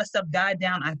see a lot of stuff die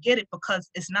down. I get it because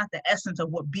it's not the essence of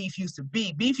what beef used to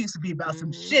be. Beef used to be about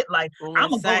some shit like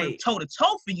I'm gonna go toe to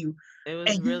toe for you,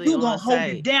 and really you gonna hold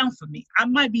it down for me. I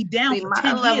might be down for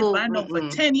 10 years, but I know for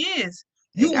 10 years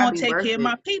you gonna take care of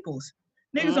my peoples.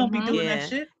 Niggas don't be doing that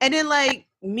shit. And then like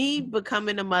me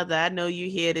becoming a mother, I know you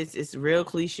hear this, it's real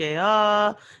cliche.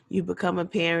 Oh, you become a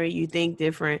parent, you think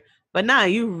different. But nah,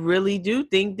 you really do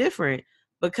think different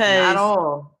because not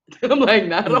all. I'm like,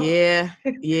 not all. Yeah.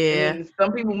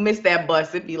 Some people miss that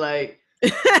bus. It'd be like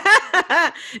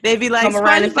they be like, come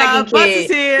around the second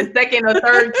kid, the second or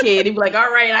third kid. He'd be like,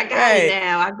 all right, I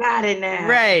got it now.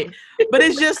 Right. But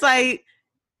it's just like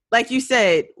you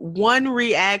said, one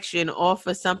reaction off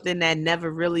of something that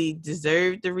never really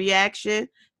deserved the reaction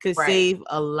could save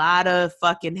a lot of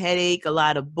fucking headache, a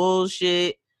lot of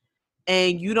bullshit.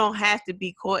 And you don't have to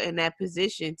be caught in that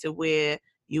position to where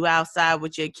you outside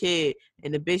with your kid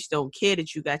and the bitch don't care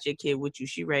that you got your kid with you.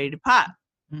 She ready to pop.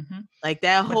 Like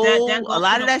that whole, a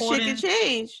lot of that shit can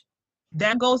change.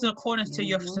 That goes in accordance to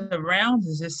your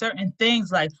surroundings. There's certain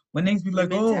things like when niggas be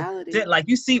like, like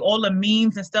you see all the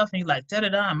memes and stuff, and you like,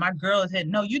 da-da-da, my girl is hit.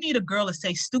 No, you need a girl to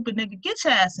say, stupid nigga, get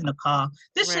your ass in the car.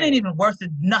 This shit ain't even worth it,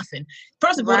 nothing.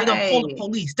 First of all, they're gonna call the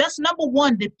police. That's number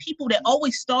one. The people that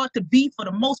always start to beef for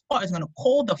the most part is gonna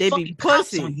call the fucking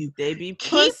cops on you. They be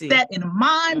pussy. Keep that in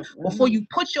mind before you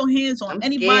put your hands on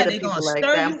anybody. They're gonna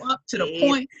stir you up to the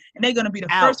point, and they're gonna be the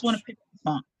first one to pick up the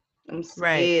phone. I'm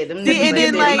scared. And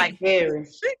then like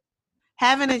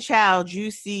having a child,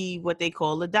 you see what they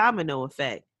call a domino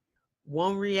effect.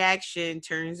 One reaction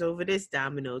turns over this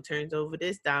domino,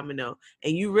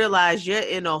 and you realize you're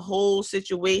in a whole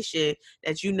situation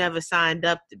that you never signed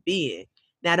up to be in.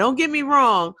 Now, don't get me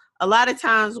wrong. A lot of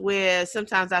times where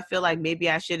sometimes I feel like maybe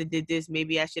I should have did this,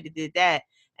 maybe I should have did that.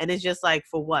 And it's just like,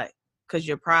 for what? because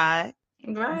your pride.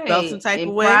 Right. Felt some type and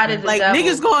of way. pride is the Like devil.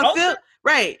 niggas gonna Okay. feel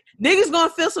right. Niggas gonna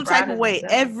feel some Pride type of is the way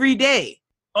devil. every day.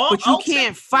 But you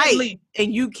can't fight Ultimately,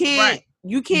 and you can't right.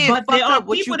 But there fuck are up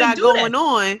what people you that got do going that.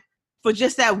 on for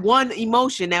just that one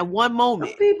emotion, that one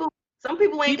moment. Some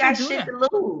people ain't People got do shit that. to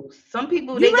lose. Some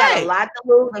people You they got a right. lot to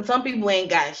lose, and some people ain't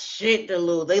got shit to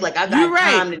lose. They like, I You got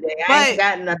right. time today. I ain't But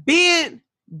got nothing.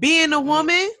 being a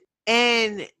woman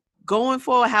and going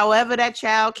forward, however that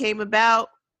child came about,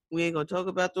 we ain't gonna talk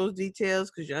about those details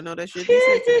because y'all know that should be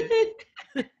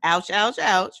sensitive. Ouch, ouch,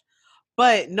 ouch.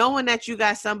 But knowing that you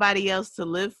got somebody else to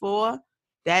live for,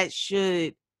 that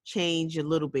should change a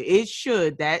little bit. It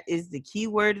should. That is the key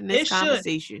word in this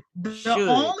conversation. The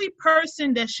only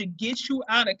person that should get you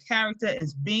out of character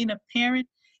is being a parent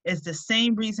is the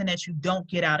same reason that you don't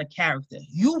get out of character.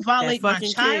 You violate my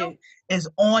child is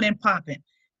on and popping.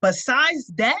 Besides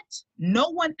that, no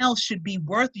one else should be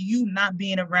worth you not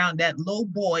being around that little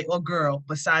boy or girl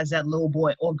besides that little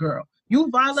boy or girl. You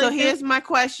violate. So here's my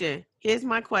question.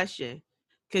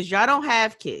 Because y'all don't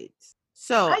have kids.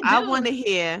 So I want to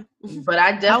hear. But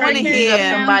I definitely beat up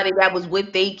somebody that was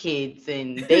with their kids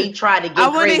and they tried to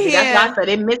get crazy. That's why I said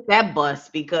they missed that bus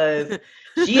because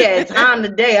she had time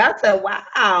today. I said,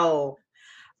 wow.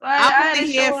 I want to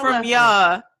hear from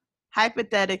y'all,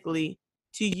 hypothetically,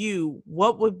 to you,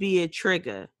 what would be a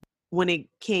trigger when it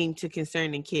came to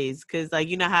concerning kids? Because, like,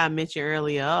 you know how I mentioned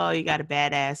earlier, oh, you got a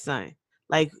badass son.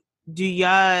 Like, do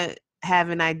y'all have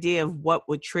an idea of what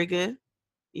would trigger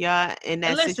y'all in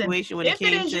that situation when it came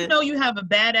to... If it is you know you have a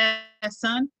badass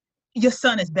son, your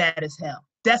son is bad as hell.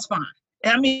 That's fine.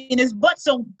 I mean, it's but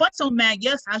so mad.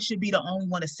 Yes, I should be the only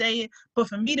one to say it. But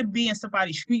for me to be in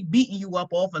somebody's street beating you up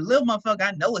off a little motherfucker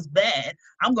I know is bad,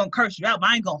 I'm going to curse you out,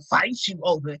 but I ain't going to fight you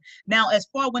over it. Now, as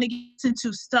far when it gets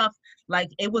into stuff, like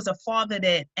it was a father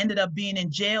that ended up being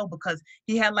in jail because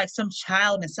he had like some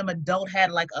child and some adult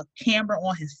had like a camera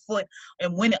on his foot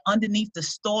and went underneath the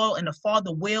store and the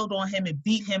father wailed on him and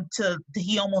beat him till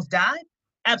he almost died.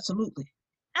 Absolutely.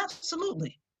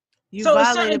 Absolutely. You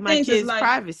violated my kid's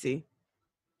privacy.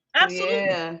 Absolutely.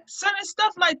 Yeah. Certain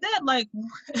stuff like that, like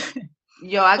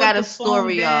yo, I got a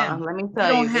story, y'all. Let me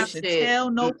tell you. You don't have to tell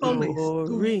no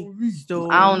police.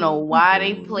 I don't know why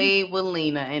they played with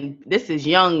Lena, and this is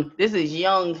young,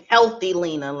 healthy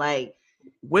Lena, like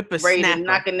whippersnapper.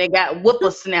 Knock a nigga out,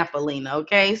 whippersnapper Lena.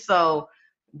 Okay, so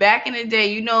back in the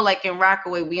day, you know, like in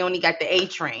Rockaway, we only got the A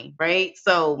train, right?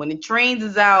 So when the trains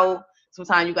is out,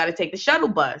 sometimes you got to take the shuttle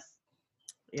bus.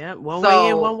 Yeah, one way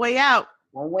in, one way out.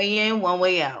 One way in, one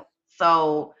way out.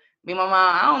 So me and my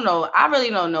mom, I don't know. I really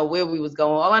don't know where we was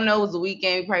going. All I know was the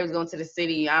weekend. We probably was going to the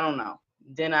city. I don't know.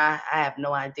 Then I have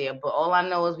no idea. But all I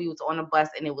know is we was on a bus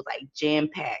and it was like jam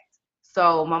packed.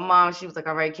 So my mom, she was like,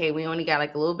 all right, Kay, we only got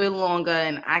like a little bit longer.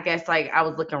 And I guess like I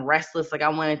was looking restless. Like I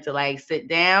wanted to like sit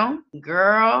down.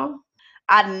 Girl,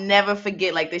 I never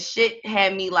forget. Like the shit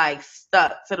had me like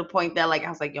stuck to the point that like I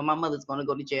was like, yo, my mother's going to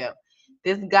go to jail.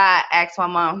 This guy asked my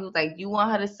mom, he was like, you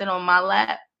want her to sit on my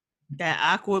lap? That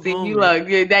awkward moment. You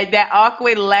look, that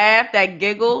awkward laugh, that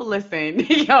giggle. Listen,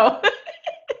 yo.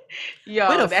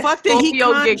 Where the fuck did he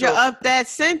conjure up that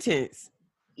sentence?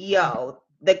 Yo,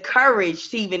 the courage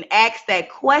to even ask that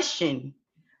question.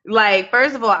 Like,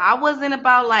 first of all, I wasn't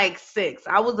about like 6.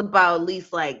 I was about at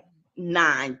least like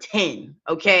 9, 10.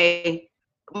 Okay.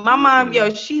 My mom,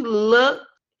 yo, she looked,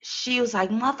 she was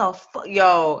like, motherfucker,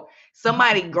 yo.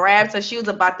 Somebody grabbed her. She was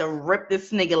about to rip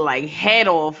this nigga like head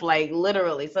off, like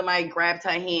literally. Somebody grabbed her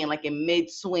hand like in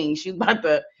mid swing. She was about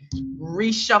to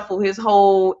reshuffle his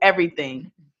whole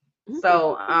everything.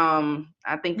 So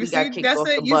I think we got kicked off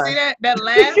the bus. You see that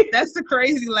laugh? That's the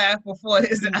crazy laugh before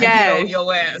this. Yes.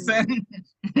 Your ass.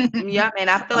 Yep, and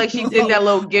I feel like she did that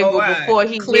little giggle before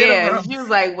he. Yeah, she was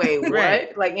like, "Wait, what?"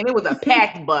 Right. Like, and it was a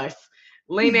packed bus.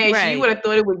 Lena, she would have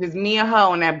thought it was just me and her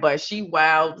on that bus. She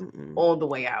wowed all the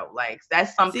way out. Like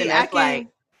that's something that's like,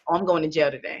 oh, I'm going to jail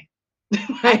today.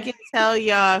 I can tell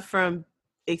y'all from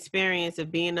experience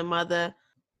of being a mother,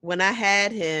 when I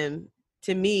had him,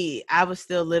 to me, I was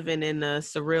still living in a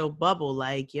surreal bubble.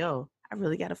 Like, yo, I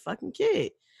really got a fucking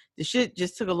kid. The shit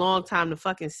just took a long time to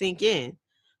fucking sink in.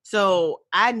 So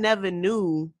I never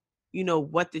knew, you know,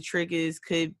 what the triggers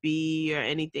could be or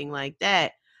anything like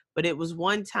that. But it was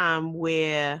one time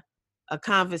where a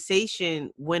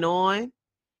conversation went on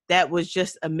that was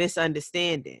just a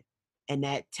misunderstanding. And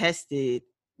that tested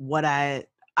what I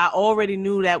already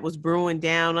knew that was brewing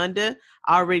down under.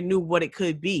 I already knew what it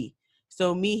could be.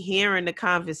 So me hearing the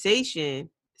conversation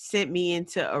sent me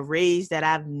into a rage that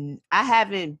I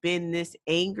haven't been this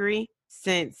angry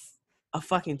since a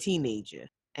fucking teenager.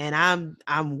 and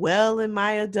I'm well in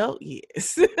my adult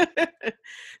years.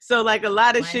 So like a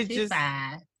lot of shit just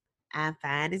Fine. I'm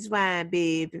fine as wine,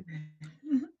 baby.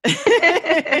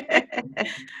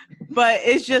 But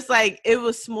it's just like it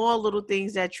was small little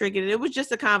things that triggered it. It was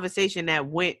just a conversation that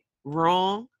went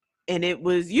wrong. And it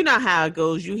was, you know how it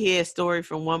goes. You hear a story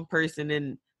from one person,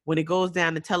 and when it goes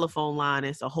down the telephone line,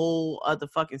 it's a whole other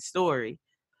fucking story.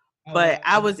 But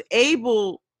I was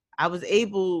able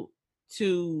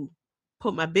to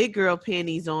put my big girl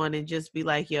panties on and just be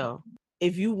like, yo,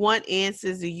 if you want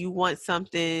answers or you want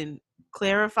something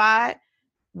clarified,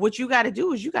 what you got to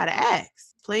do is you got to ask,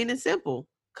 plain and simple.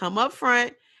 Come up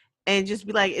front and just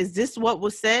be like, is this what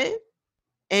was said?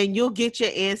 And you'll get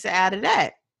your answer out of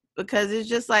that. Because it's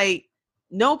just like,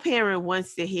 no parent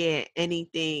wants to hear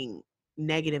anything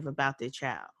negative about their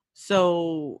child.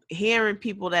 So hearing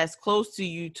people that's close to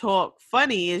you talk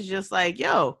funny is just like,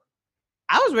 yo,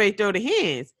 I was ready to throw the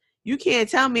hands. You can't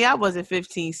tell me I wasn't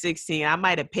 15, 16. I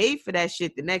might have paid for that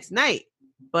shit the next night.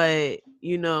 But,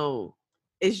 you know,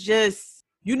 it's just,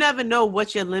 you never know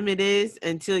what your limit is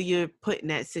until you're put in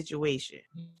that situation.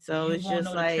 So you it's won't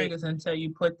just know like, the triggers until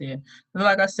you put there.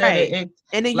 Like I said, right.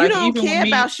 And then like you don't even care with me-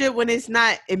 about shit when it's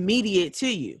not immediate to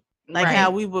you. Like Right.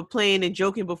 how we were playing and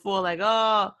joking before, like,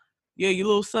 oh, yeah, your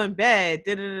little son bad.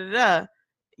 Da, da, da, da.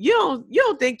 You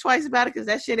don't think twice about it because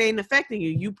that shit ain't affecting you.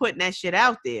 You putting that shit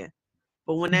out there.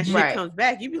 But when that shit Right. comes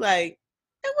back, you be like,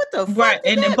 hey, what the fuck Right,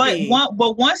 did and that mean?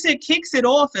 but once it kicks it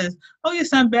off as, oh, your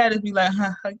son bad, it'd be like,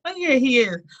 huh, like, oh yeah, he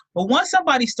is. But once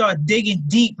somebody start digging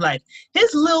deep, like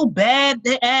his little bad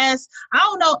ass, I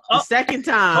don't know. The Oh, second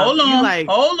time, hold you on, like,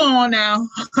 hold on now.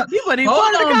 you wasn't even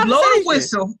Hold part of the on, blow the conversation.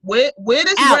 whistle. Where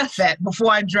this Ouch. ref at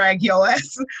before I drag your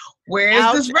ass? Where is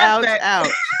Ouch, this ref ouch, at?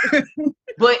 ouch.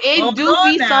 But it Hold do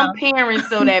on be now. some parents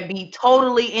though that be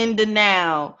totally in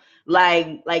denial,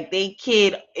 like they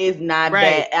kid is not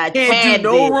Right. bad. Can't do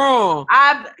no wrong.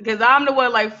 Because I'm the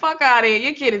one like, fuck out of here.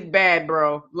 Your kid is bad,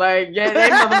 bro. Like, yeah,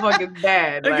 that motherfucker's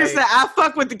bad. Like I Like, said, I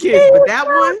fuck with the kids, but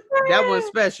that one's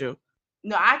special.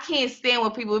 no, I can't stand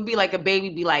when people would be like, a baby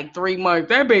be like 3 months.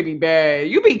 That baby bad.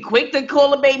 You be quick to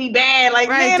call a baby bad. Like,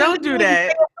 Right, man, don't do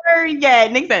that. Yeah,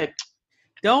 nigga said,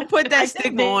 Don't put that Like,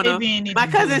 stigma on them. baby ain't even My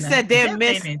cousin doing said nothing. they're That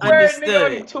baby ain't doing word, nigga,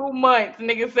 only misunderstood. 2 months.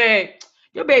 Nigga said,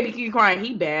 your baby keep crying.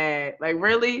 He bad. Like,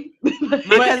 really?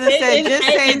 My But cousin said, just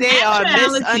say in they are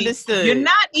actuality, misunderstood. You're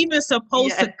not even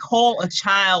supposed Yeah. to call a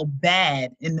child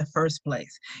bad in the first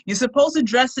place. You're supposed to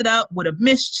dress it up with a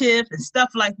mischief and stuff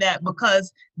like that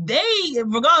because they,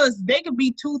 regardless, they could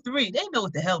be 2, 3. They know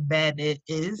what the hell bad it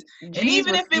is. And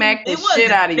even if smack the it shit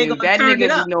wasn't, out of they you. gonna That turn it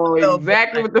nigga up be knowing a little bit,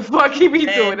 exactly like, what the fuck he be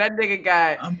bad. doing. That nigga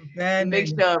got I'm a bad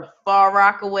mixed nigga. up Far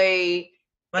Rockaway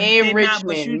But and they're not. But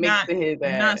Richmond mixed in his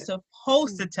you're not ass.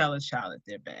 supposed to tell a child that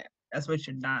they're bad. That's what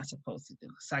you're not supposed to do.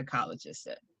 Psychologist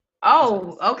said.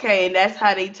 Oh, okay. And that's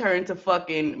how they turn to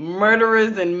fucking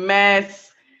murderers and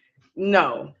mass.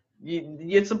 No.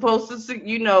 You're supposed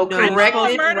to, No, correct you're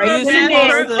it supposed right to then and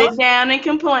there. supposed to- Sit down and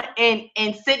complain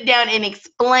and sit down and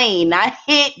explain, not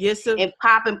hit Yes, sir. and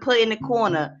pop and put in the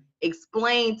corner.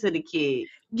 Explain to the kid.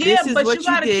 Yeah, This is but what you you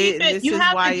gotta did, keep and it. this You is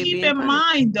have why to you're keep being in punished.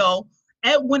 mind though,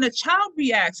 when a child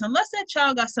reacts, unless that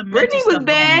child got some mental Brittany was stuff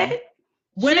going on. bad.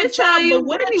 When She'll a tell child, you but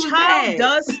when Brittany a was child bad.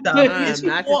 does stuff, it's I'm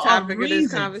not the for a topic of this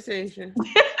reason. conversation.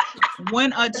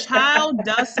 When a child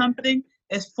does something,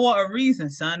 it's for a reason,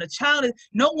 son. A child is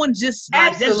no one just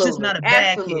like that's just not a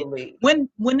bad kid. Absolutely.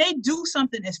 When they do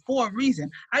something, it's for a reason.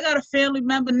 I got a family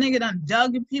member, nigga, done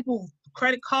dug in people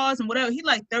credit cards and whatever. He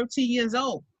like 13 years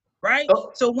old, right?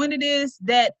 Oh. So when it is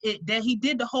that he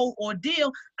did the whole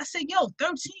ordeal, I said, yo,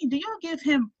 13, do y'all give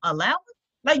him allowance?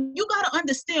 Like, you gotta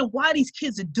understand why these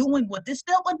kids are doing what this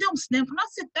stuff are doing. Snip. When I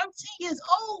said 13 years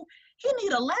old, he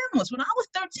need allowance. When I was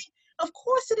 13, of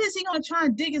course it is. He gonna try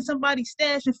and dig in somebody's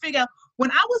stash and figure out. When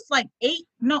I was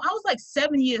like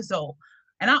 7 years old,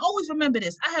 and I always remember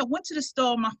this. I had went to the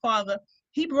store. My father,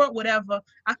 he brought whatever.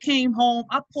 I came home.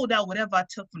 I pulled out whatever I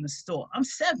took from the store. I'm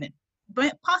 7,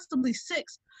 but possibly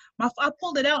 6. I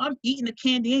pulled it out. I'm eating the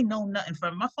candy. Ain't know nothing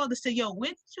from it. My father said, "Yo, where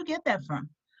did you get that from?"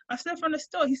 I said, "From the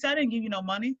store." He said, "I didn't give you no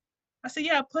money." I said,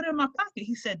 "Yeah, I put it in my pocket."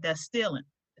 He said, "That's stealing.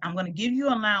 I'm gonna give you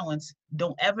allowance.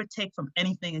 Don't ever take from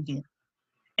anything again."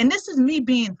 And this is me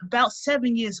being about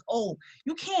 7 years old.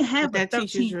 You can't have But that a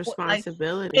teaches 13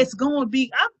 responsibility. it's going to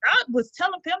be. I was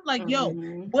telling him like, yo,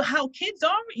 Mhm. well, how kids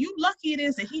are. You lucky it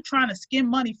is that he trying to skim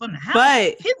money from the house.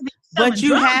 But Kids be selling But you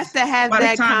drugs have to have by the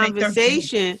that time they 13.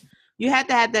 conversation. You have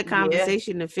to have that Yeah.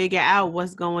 conversation to figure out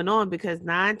what's going on, because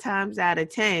 9 times out of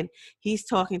 10, he's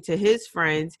talking to his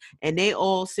friends and they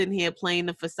all sitting here playing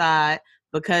the facade,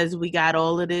 because we got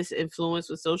all of this influence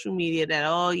with social media that,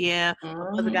 oh yeah,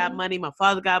 my mother got money, my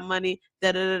father got money,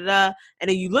 da da da da. And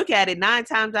then you look at it, 9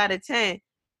 times out of 10,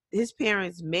 his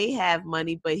parents may have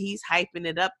money, but he's hyping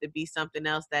it up to be something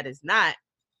else that is not.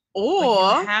 Or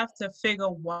but you have to figure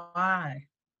why.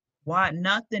 Why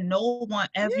nothing? No one,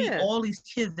 all these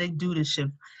kids, they do this shit.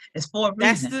 It's for a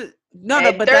reason. No,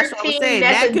 but that's what I'm saying.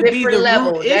 That could be the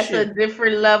level. root That's issue. a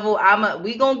different level.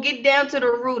 We gonna get down to the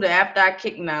root after I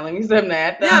kick now. Let me say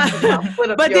that.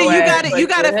 But then you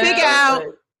gotta figure out.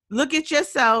 Look at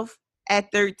yourself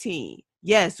at 13.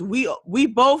 Yes, we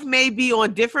both may be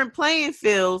on different playing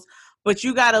fields, but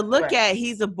you gotta look at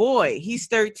he's a boy. He's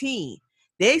 13.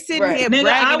 They sitting here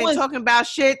bragging and talking about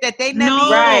shit that they never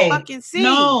even fucking seen.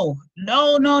 No.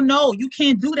 You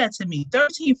can't do that to me.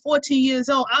 13, 14 years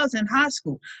old, I was in high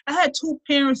school. I had 2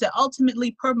 parents that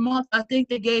ultimately per month, I think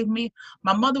they gave me,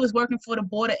 my mother was working for the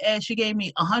Board of Ed. She gave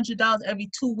me $100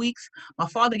 every 2 weeks. My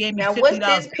father gave me $50 Now, what's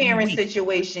this parent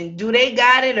situation? Do they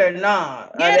got it or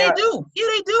not? Yeah, they do. Yeah,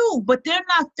 they do. But they're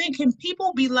not thinking.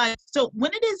 People be like, so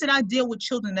when it is that I deal with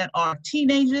children that are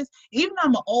teenagers, even though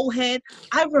I'm an old head,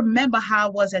 I remember how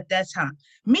I was at that time.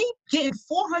 Me getting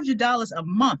 $400 a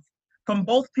month from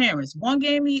both parents. One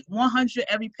gave me $100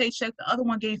 every paycheck. The other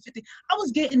one gave $50. I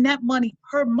was getting that money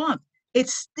per month. It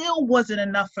still wasn't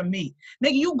enough for me.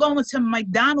 Nigga, you going to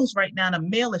McDonald's right now and a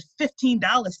meal is $15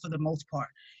 for the most part.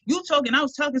 I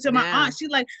was talking to my aunt. She's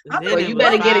like, you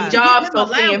better get a job,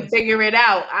 Sophie, and figure it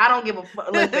out. I don't give a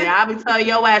fuck. Listen, I'll be telling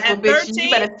your ass, well, bitch, 13,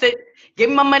 you better give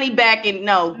me my money back and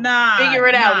figure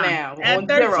it out now. On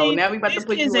 13, 0. Now we about to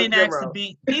put you on 0.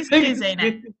 These kids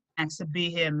ain't asked to be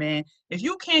here, man. If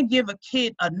you can't give a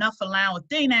kid enough allowance,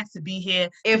 they ain't asked to be here.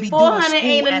 If 400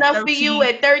 ain't enough 13, for you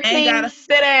at 13,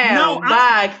 sit down.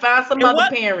 Bye. Find some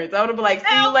other parents. I would be like,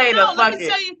 see you later. Fuck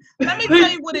it. Let me tell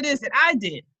you what it is that I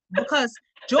did. Because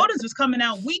Jordans was coming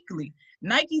out weekly.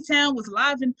 Nike Town was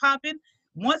live and popping.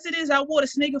 Once it is, I wore the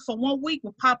sneaker for 1 week,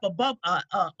 would pop a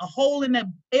hole in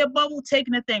the air bubble,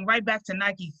 taking the thing right back to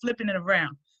Nike, flipping it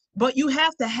around. But you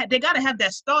have to they got to have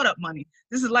that startup money.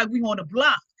 This is like we on the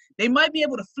block. They might be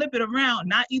able to flip it around,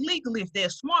 not illegally if they're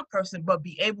a smart person, but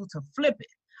be able to flip it.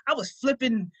 I was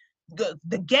flipping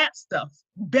the Gap stuff,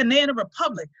 Banana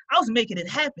Republic. I was making it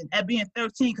happen at being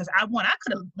 13 because I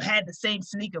could have had the same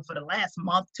sneaker for the last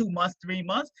month, 2 months, 3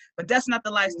 months, but that's not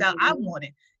the lifestyle I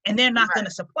wanted. And they're not going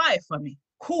to supply it for me.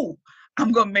 Cool.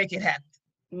 I'm going to make it happen.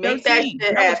 Make 13, that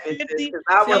shit happen. 50,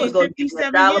 I was going to give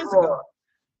 $1 more.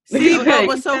 See, but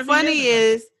what's so funny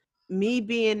is me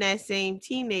being that same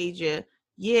teenager,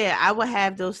 yeah, I would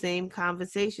have those same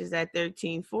conversations at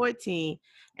 13, 14,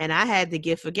 and I had to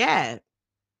get for gab.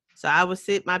 So I would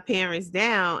sit my parents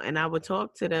down and I would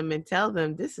talk to them and tell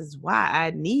them, this is why I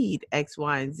need X,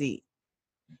 Y, and Z.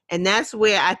 And that's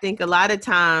where I think a lot of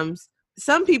times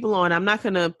some people I'm not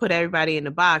going to put everybody in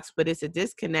the box, but it's a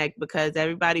disconnect because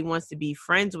everybody wants to be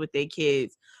friends with their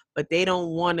kids, but they don't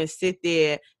want to sit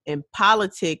there and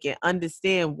politic and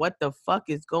understand what the fuck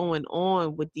is going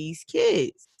on with these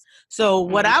kids. So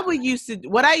what I used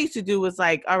to do was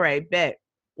like, all right, bet.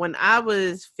 When I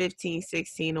was 15,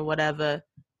 16 or whatever,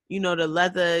 the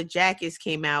leather jackets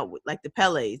came out with like the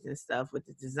Pelés and stuff with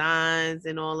the designs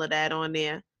and all of that on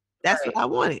there. That's what I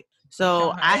wanted.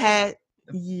 So I had,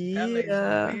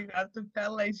 I got the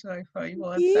Pelé shirt for you.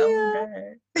 Want to tell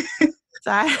me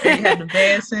So you had the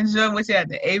band syndrome, which you had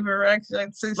the Averex.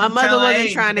 My mother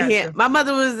wasn't trying to hear. My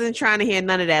mother wasn't trying to hear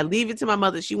none of that. Leave it to my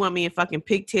mother. She want me in fucking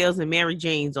pigtails and Mary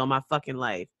Janes on my fucking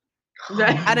life.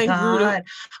 I didn't grew up.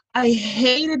 I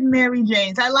hated Mary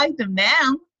Janes. I like them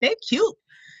now. They're cute.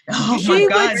 Oh she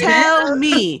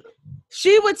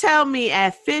would tell me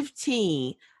at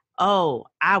 15, oh,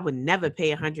 I would never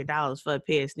pay $100 for a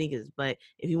pair of sneakers, but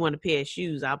if you want a pair of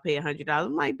shoes, I'll pay $100.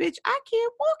 I'm like, bitch, I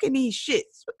can't walk in these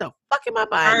shits. What the fuck am I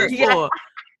buying this for?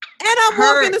 And I'm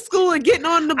walking to school and getting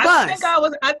on the bus. I think I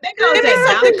was at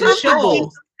Dr.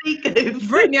 Shaw's.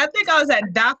 Brittany, I think I was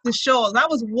at Dr. Shaw's. I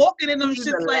was walking in them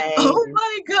shit like, oh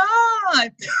my God.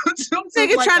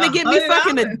 Nigga like trying to get me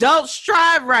fucking adult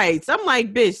stride rights. I'm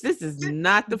like, bitch, this is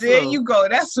not the There flow. You go.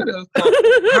 That's what it was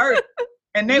hurt.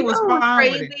 And they was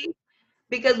fine with it.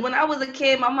 Because when I was a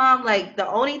kid, my mom, like, the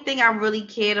only thing I really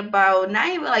cared about, not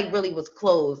even like really was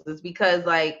clothes, is because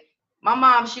like my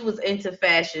mom, she was into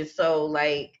fashion. So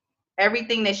like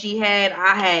everything that she had,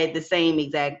 I had the same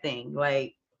exact thing.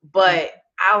 Like, but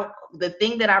the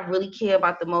thing that I really care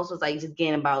about the most was like just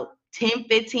getting about $10,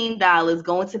 $15,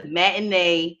 going to the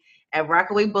matinee at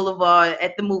Rockaway Boulevard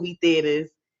at the movie theaters,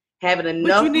 having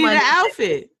enough money. But you need an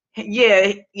outfit.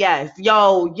 Yeah, yes.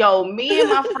 Yo, me and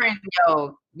my friend,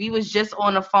 we was just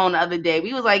on the phone the other day.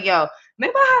 We was like, yo,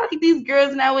 Remember how like, these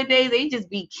girls nowadays, they just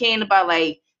be caring about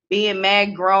like being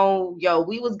mad grown. Yo,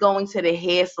 we was going to the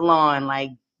hair salon,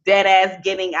 like dead ass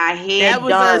getting our hair That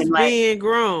was us done. Like, being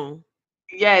grown.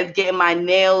 yes, getting my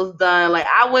nails done. Like,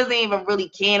 I wasn't even really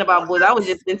caring about boys. I was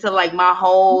just into like my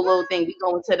whole little thing. We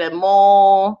going to the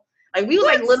mall. Like, we was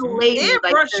like little ladies.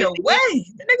 Like, Airbrush away.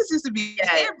 The niggas used to be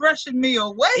airbrushing me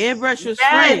away. Airbrush was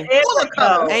yes, free. Full of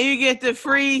color. And you get the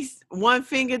free one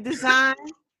finger design.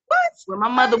 What? When my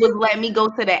mother would let me go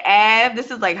to the Ave,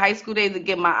 this is like high school days to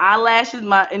get my eyelashes,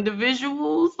 my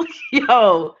individuals.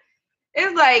 Yo,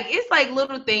 it's like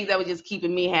little things that were just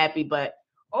keeping me happy. But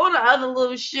all the other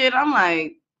little shit, I'm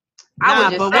like, I Nah, was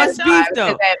just but what's satisfied beef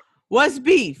though? because What's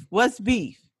beef? What's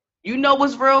beef? you know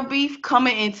what's real beef?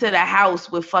 Coming into the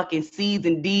house with fucking C's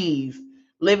and D's,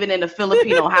 living in a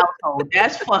Filipino household.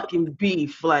 That's fucking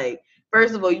beef. Like,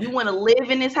 first of all, you want to live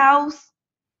in this house?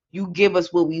 You give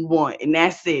us what we want, and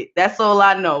that's it. That's all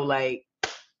I know. Like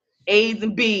A's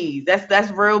and B's.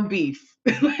 That's real beef.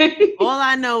 All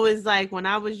I know is like when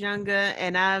I was younger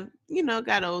and I,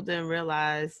 got older and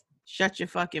realized, shut your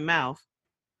fucking mouth.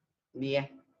 Yeah.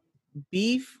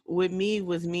 Beef with me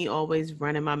was me always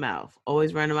running my mouth.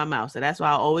 So that's why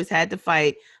I always had to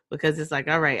fight, because it's like,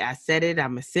 all right, I said it,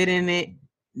 I'm gonna sit in it.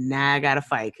 Now I gotta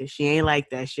fight because she ain't like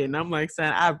that shit. And I'm like,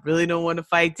 son, I really don't want to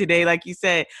fight today. Like you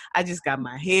said, I just got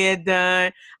my hair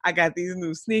done. I got these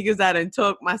new sneakers. I done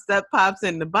talked my step pops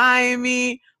into buying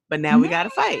me, but now we gotta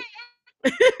fight.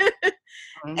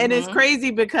 And it's crazy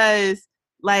because,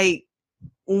 like,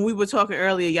 when we were talking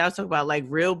earlier, y'all talk about like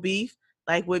real beef.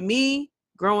 Like with me,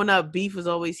 growing up, beef was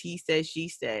always he said, she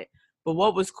said. But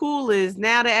what was cool is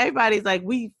now that everybody's like,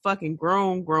 we fucking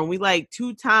grown. We like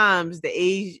 2 times the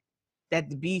age that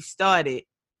the beef started.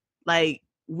 Like,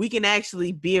 we can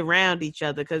actually be around each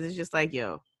other because it's just like,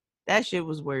 yo, that shit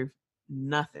was worth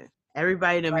nothing.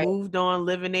 Everybody that moved on,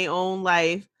 living their own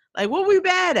life. Like, what we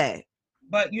bad at?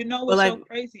 But you know what's so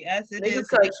crazy as it is?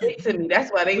 To me.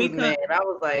 That's why they was mad. I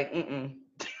was like,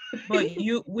 But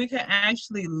we can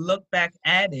actually look back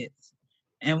at it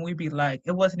and we be like,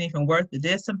 it wasn't even worth it.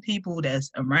 There's some people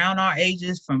that's around our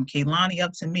ages, from Kehlani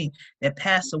up to me, that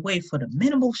passed away for the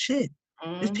minimal shit.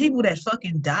 There's people that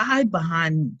fucking died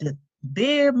behind the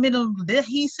bare minimum.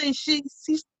 He said,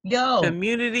 yo.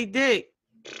 Community dick.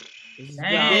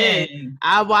 Dang.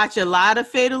 I watch a lot of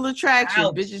Fatal Attraction.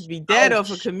 Ouch. Bitches be dead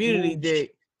off of Community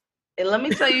dick. And let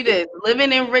me tell you this: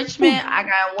 living in Richmond, I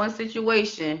got one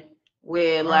situation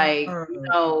where, like,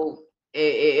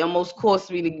 it almost cost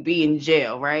me to be in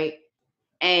jail, right?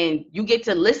 And you get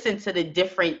to listen to the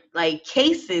different like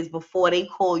cases before they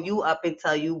call you up and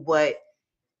tell you what,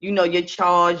 your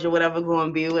charge or whatever going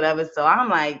to be, whatever. So I'm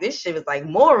like, this shit is like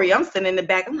Maury. I'm sitting in the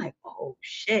back. I'm like, oh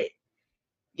shit.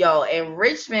 Yo, in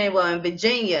Richmond, in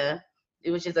Virginia,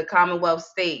 which is a Commonwealth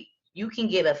state, you can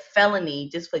get a felony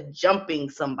just for jumping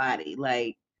somebody.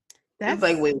 Like, it's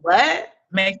like, wait, what?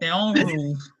 Make their own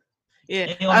rules.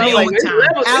 Yeah.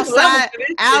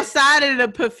 Outside of the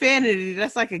profanity,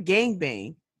 that's like a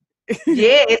gangbang.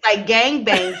 Yeah, it's like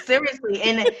gangbang, seriously.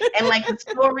 And like the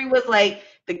story was like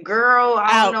the girl,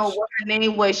 I don't know what her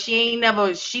name was. She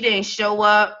didn't show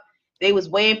up. They was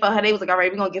waiting for her. They was like, all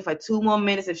right, we're going to give her 2 more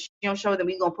minutes. If she don't show up, then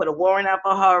we're going to put a warrant out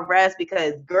for her arrest,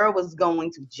 because girl was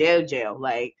going to jail.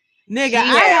 Like, nigga,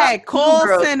 I had call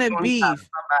center beef.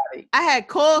 I had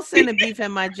call center beef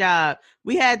at my job.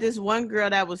 We had this one girl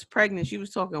that was pregnant. She was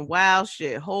talking wild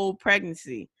shit, whole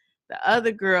pregnancy. The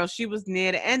other girl, she was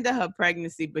near the end of her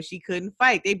pregnancy, but she couldn't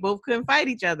fight. They both couldn't fight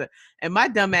each other. And my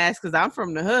dumb ass, because I'm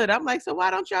from the hood, I'm like, so why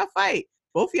don't y'all fight?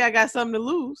 Both of y'all got something to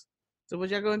lose. So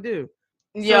what y'all gonna do?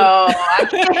 Yo, I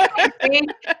can't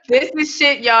think. This is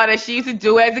shit, y'all, that she used to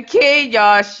do as a kid,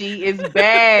 y'all. She is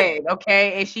bad,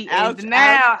 okay? And she is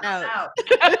now.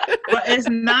 But it's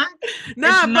not. It's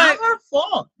not her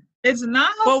fault. It's not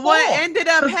her fault. But what ended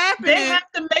up happening? They have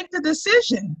to make the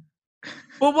decision.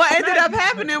 But what ended up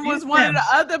happening was one of the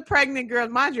other pregnant girls.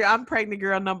 Mind you, I'm pregnant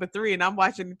girl number 3, and I'm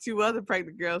watching the 2 other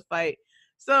pregnant girls fight.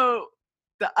 So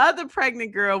the other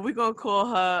pregnant girl, we're gonna call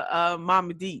her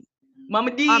Mama D.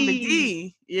 Mama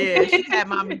D. Yeah, she had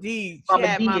Mama D. She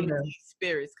had Mama D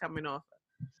spirits coming off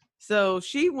her. So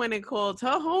she went and called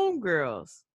her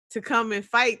homegirls to come and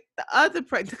fight the other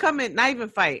to come in, not even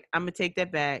fight. I'm gonna take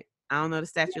that back. I don't know the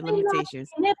statute of limitations.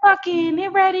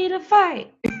 They're ready to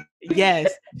fight.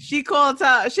 Yes. She calls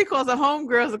her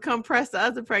homegirls to come press the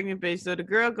other pregnant bitch. So the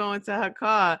girl go into her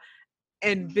car,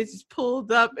 and bitches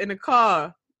pulled up in a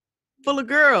car full of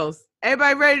girls.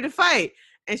 Everybody ready to fight.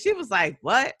 And she was like,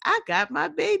 what? I got my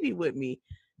baby with me.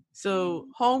 So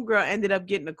homegirl ended up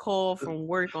getting a call from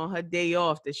work on her day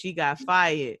off that she got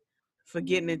fired for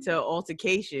getting into an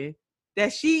altercation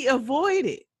that she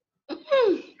avoided. How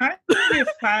do you get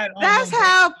fired on That's your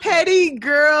how birthday? petty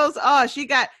girls are.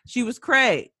 She was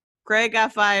Craig. Craig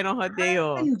got fired on her day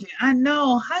How off. you get? I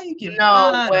know how you get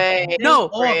No fired. way. Day No,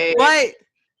 off. but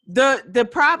the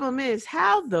problem is,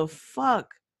 how the fuck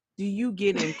do you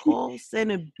get in call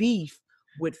center beef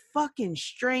with fucking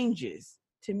strangers?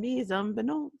 To me, it's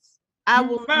unbeknownst. I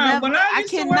will Man, when never. I I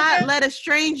used to work cannot at- let a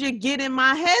stranger get in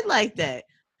my head like that.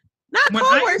 Not When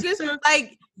I used coworkers. to-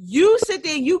 Like, you sit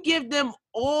there, you give them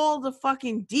all the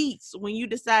fucking deets when you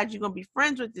decide you're gonna be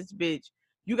friends with this bitch.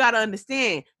 You gotta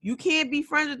understand, you can't be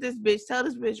friends with this bitch. Tell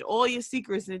this bitch all your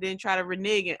secrets and then try to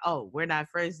renege and, oh, we're not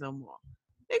friends no more.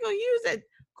 They're gonna use that.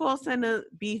 Call center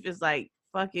beef is like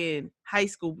fucking high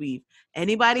school beef.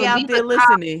 Anybody So out these there are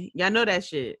listening, y'all know that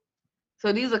shit.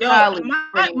 So these are Yo, colleagues. my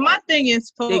pretty my much. thing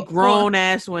is They for grown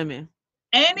ass women.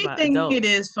 anything adults. it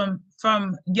is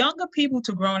from younger people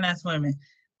to grown ass women.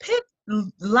 Pick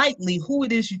lightly who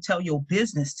it is you tell your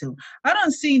business to. I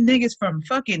don't see niggas from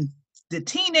fucking the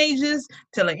teenagers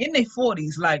to like in their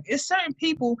 40s. Like, it's certain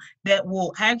people that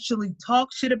will actually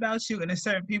talk shit about you, and there's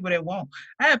certain people that won't.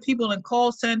 I had people in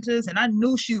call centers, and I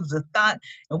knew she was a thought,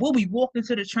 and we'll be walking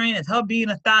to the train as her being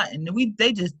a thought, and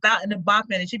they just thought in the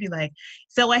bopping, and she'd be like,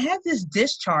 so I had this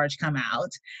discharge come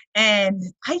out, and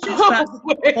I just got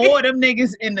all them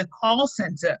niggas in the call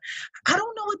center. I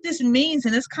don't know what this means,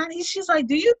 and it's kind of, she's like,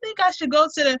 do you think I should go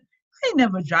to the, I ain't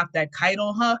never dropped that kite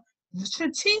on her.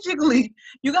 Strategically,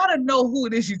 you got to know who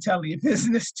it is you tell your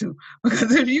business to,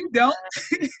 because if you don't,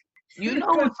 You know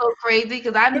what's so crazy?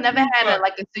 Because I've never had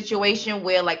a situation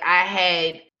where like I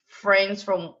had friends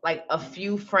from like a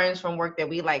few friends from work that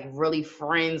we like really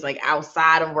friends like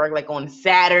outside of work, like on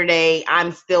Saturday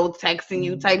I'm still texting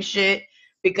you type shit,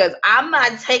 because I'm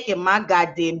not taking my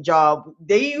goddamn job.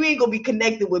 You ain't gonna be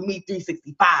connected with me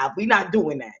 365. We not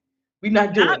doing that. We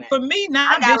not doing that. for me, I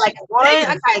not got bitches. like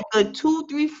I got a good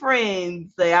 2-3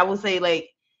 friends. Like I would say, like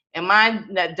in my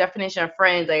definition of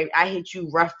friends, like I hit you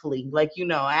roughly. Like, you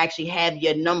know, I actually have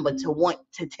your number to want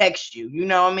to text you. You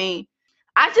know what I mean?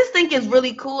 I just think it's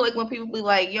really cool. Like when people be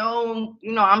like, "Yo,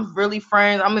 you know, I'm really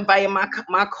friends. I'm inviting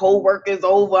my coworkers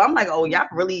over." I'm like, "Oh, y'all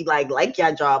really like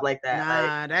your job like that?"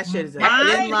 Nah, that shit is a Mine,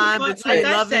 thin line but between like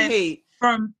I love and said, hate.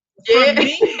 From Yeah,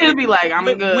 me, it'd be like, "I'm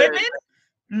with good." women,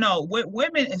 no, with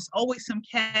women, it's always some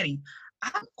catty.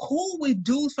 I'm cool with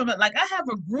dudes from it. Like, I have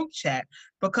a group chat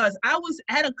because I was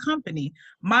at a company.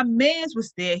 My man's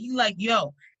was there. He like,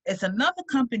 yo, it's another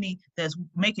company that's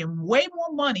making way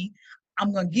more money.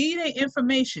 I'm gonna give you their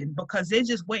information because they're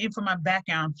just waiting for my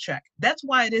background check. That's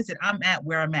why it is that I'm at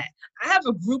where I'm at. I have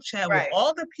a group chat with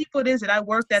all the people it is that I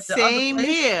worked at the Same other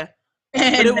place. here.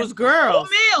 And But it was girls. all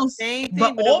males. Same thing,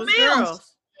 but but all it was males. girls.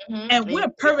 And we're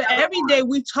perfect every day.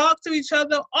 We talk to each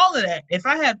other, all of that. If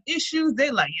I have issues,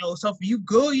 they like, yo, so for you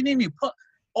good, you need me put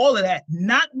all of that.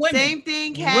 Not women. Same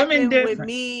thing Women happened with different.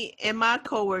 me and my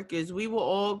coworkers. We were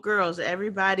all girls.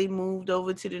 Everybody moved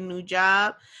over to the new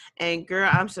job. And girl,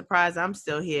 I'm surprised I'm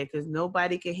still here because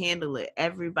nobody could handle it.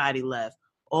 Everybody left.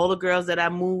 All the girls that I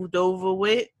moved over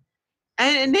with,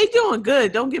 and they doing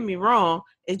good. Don't get me wrong.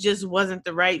 It just wasn't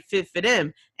the right fit for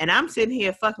them. And I'm sitting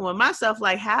here fucking with myself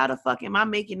like, how the fuck am I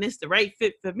making this the right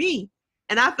fit for me?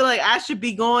 And I feel like I should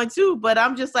be going too, but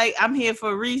I'm just like, I'm here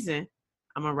for a reason.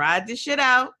 I'm going to ride this shit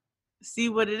out, see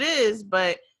what it is.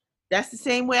 But that's the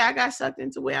same way I got sucked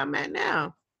into where I'm at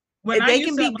now. If they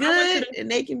can be good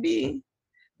and they can be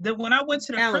when I went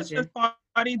to the challenging. Christmas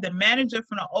party, the manager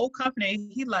from the old company,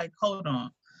 he like, hold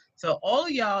on. So all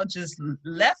of y'all just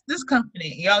left this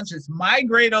company. Y'all just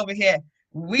migrate over here.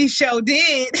 We sure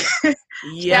did.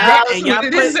 Yeah, and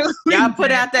y'all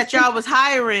put out that y'all was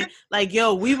hiring. Like,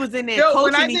 yo, we was in there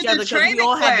coaching each other because we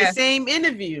all had the same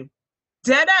interview.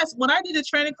 Deadass, when I did the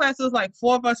training class, it was like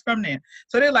 4 of us from there.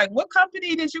 So they're like, what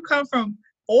company did you come from?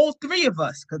 All 3 of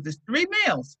us, because there's 3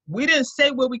 males. We didn't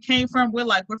say where we came from. We're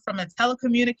from a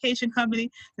telecommunication company.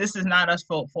 This is not us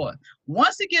for.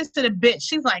 Once it gets to the bitch,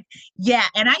 she's like, yeah,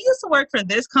 and I used to work for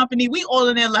this company. We all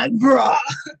in there like, bruh.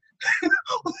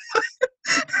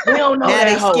 We don't know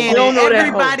that hoe. We don't know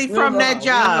everybody that from that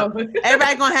job.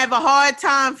 Everybody gonna have a hard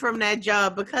time from that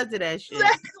job because of that shit.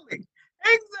 Exactly.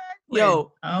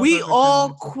 Yo, we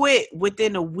all quit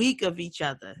within a week of each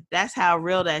other. That's how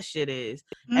real that shit is.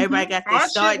 Mm-hmm. Everybody got their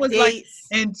start dates. Like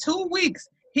in 2 weeks.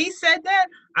 He said that.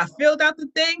 I filled out the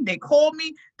thing. They called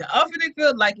me. The other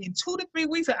nigga, like in 2 to 3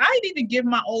 weeks. I didn't even give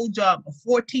my old job a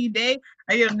 14-day.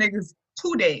 I gave them niggas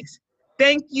 2 days.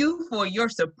 Thank you for your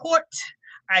support.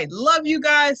 I love you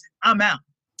guys. I'm out.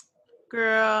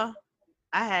 Girl,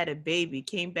 I had a baby,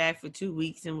 came back for 2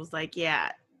 weeks and was like,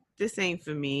 yeah, this ain't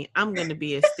for me. I'm going to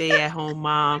be a stay-at-home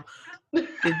mom.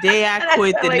 The day I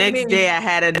quit, the next day I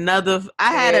had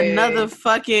another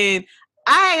fucking.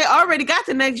 I had already got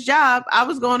the next job. I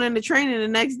was going into training the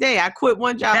next day. I quit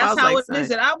one job. That's how it is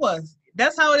that I was.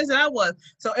 That's how it is that I was.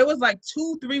 So it was like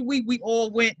 2-3 weeks. We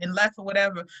all went and left or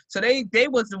whatever. So they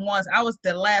was the ones. I was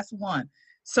the last one.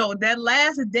 So that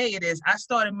last day it is, I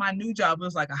started my new job. It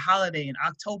was like a holiday in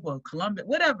October, Columbus,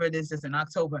 whatever it is in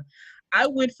October. I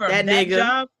went from that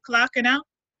job, clocking out,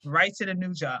 right to the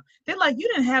new job. They're like, you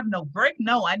didn't have no break.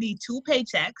 No, I need 2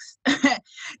 paychecks.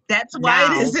 That's why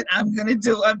it is that I'm going to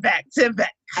do a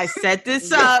back-to-back. I set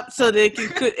this up so that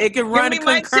it can run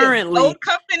concurrently. Old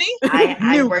company,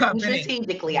 I new work company.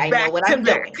 Strategically. I know what I'm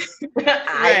doing.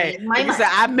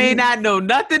 I may not know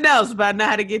nothing else, but I know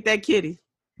how to get that kitty.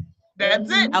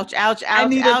 That's it. Ouch, ouch,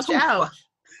 ouch, ouch, ouch.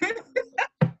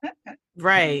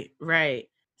 Right.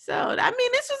 So, I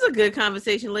mean, this was a good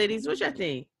conversation, ladies. What y'all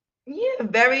think? Yeah,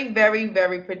 very, very,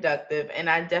 very productive. And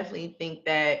I definitely think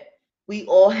that we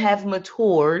all have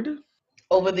matured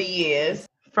over the years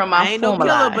from our former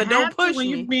lives. But don't push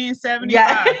when me. You're being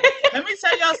 75. Let me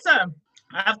tell y'all something.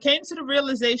 I've came to the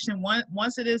realization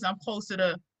once it is I'm closer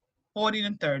to 40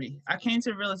 and 30. I came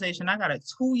to the realization I got a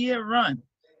 2-year run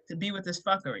to be with this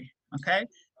fuckery. Okay,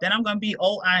 then I'm gonna be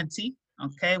old auntie.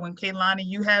 Okay, when Kaylani,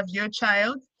 you have your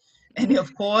child, and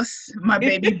of course my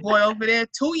baby boy over there.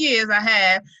 2 years I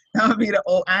have. I'm gonna be the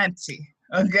old auntie.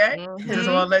 Okay, just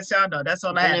want to let y'all know. That's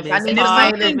all I have. If I need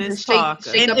to shake up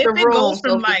the room,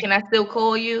 Sophie, can I still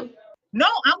call you? No,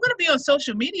 I'm gonna be on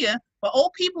social media. But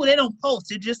old people, they don't post.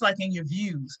 They're just like in your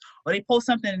views, or they post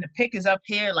something and the pic is up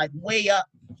here, like way up.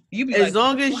 You be as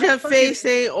long as your face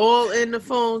ain't all in the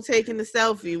phone taking the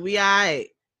selfie, we all right.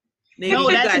 Nigga,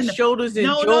 you got shoulders and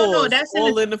jaws that's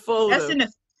all in the photo. That's in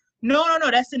the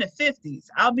that's in the 50s.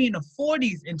 I'll be in the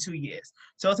 40s in 2 years.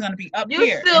 So it's gonna be up here.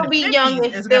 You still be young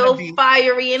and still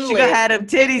fiery and lit. She gonna have them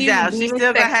titties out. She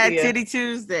still gonna have Titty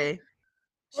Tuesday.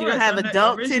 She gonna have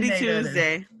adult Titty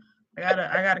Tuesday. I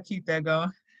gotta keep that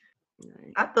going.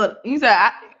 I thought you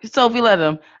said Sophie, let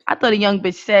him. I thought a young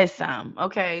bitch said something.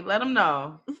 Okay, let him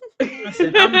know.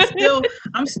 Listen,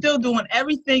 I'm still doing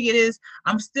everything it is.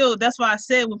 That's why I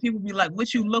said when people be like,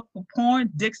 what you look for porn,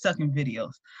 dick sucking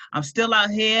videos. I'm still out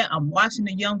here. I'm watching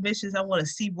the young bitches. I want to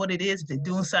see what it is if they're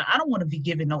doing something. I don't want to be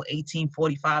giving no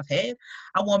 1845 head.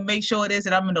 I want to make sure it is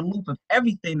that I'm in the loop of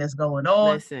everything that's going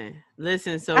on.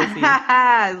 Listen, Sophie.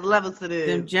 Levels to this.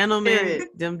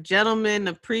 Them gentlemen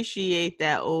appreciate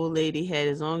that old lady head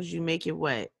as long as you make it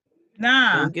wet.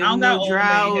 Nah, don't give them no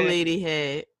dry old lady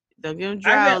head. Don't give them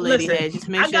dry old lady head. Just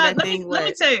make sure that thing wet. Let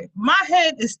me tell you, my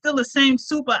head is still the same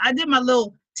super. I did my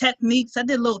little techniques. I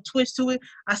did a little twist to it.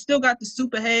 I still got the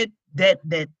super head that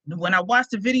when I watched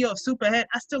the video of super head,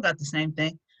 I still got the same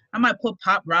thing. I might put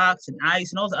pop rocks and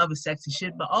ice and all the other sexy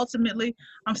shit, but ultimately,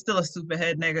 I'm still a super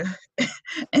head nigga.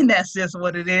 And that's just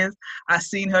what it is. I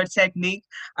seen her technique.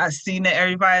 I seen that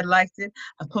everybody liked it.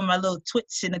 I put my little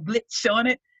twitch and a glitch on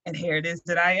it, and here it is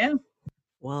that I am.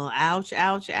 Well, ouch,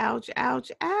 ouch, ouch,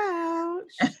 ouch,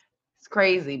 ouch. It's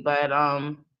crazy, but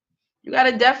you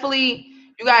gotta definitely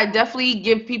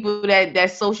give people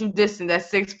that social distance, that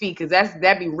 6 feet, because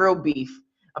that'd be real beef.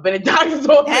 I've been a doctor's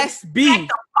office. That's beef.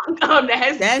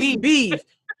 That's beef.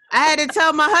 I had to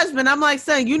tell my husband, I'm like,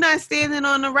 son, you're not standing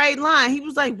on the right line. He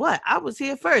was like, what? I was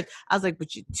here first. I was like,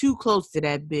 but you're too close to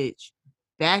that bitch.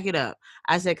 Back it up.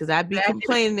 I said, because I'd be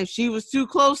complaining if she was too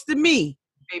close to me.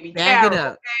 Baby, back it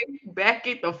up. Okay? Back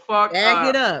it the fuck up. Back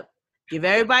it up. Give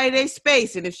everybody their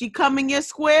space. And if she come in your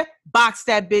square, box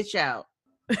that bitch out.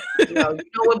 You know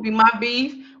what be my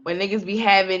beef? When niggas be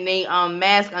having they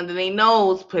mask under their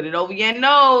nose, put it over your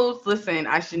nose. Listen,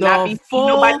 I should not be seeing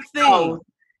nobody's nose.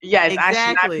 Yes, exactly. I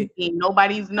should not be seeing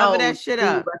nobody's nose. Cover that shit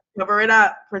up. Cover it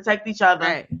up. Protect each other.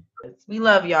 Right. We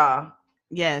love y'all.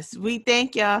 Yes, we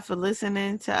thank y'all for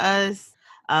listening to us.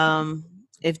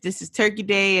 If this is Turkey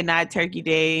Day and not Turkey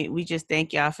Day, we just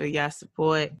thank y'all for y'all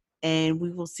support. And we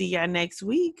will see y'all next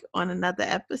week on another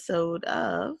episode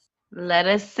of Let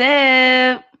Us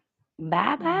Sip.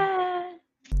 Bye-bye.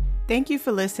 Thank you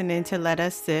for listening to Let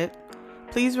Us Sip.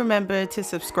 Please remember to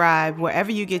subscribe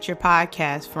wherever you get your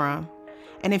podcast from.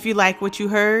 And if you like what you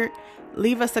heard,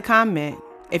 leave us a comment.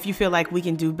 If you feel like we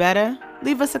can do better,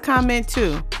 leave us a comment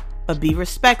too. But be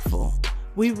respectful.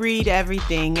 We read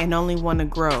everything and only want to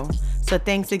grow. So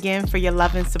thanks again for your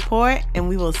love and support, and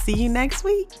we will see you next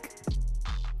week.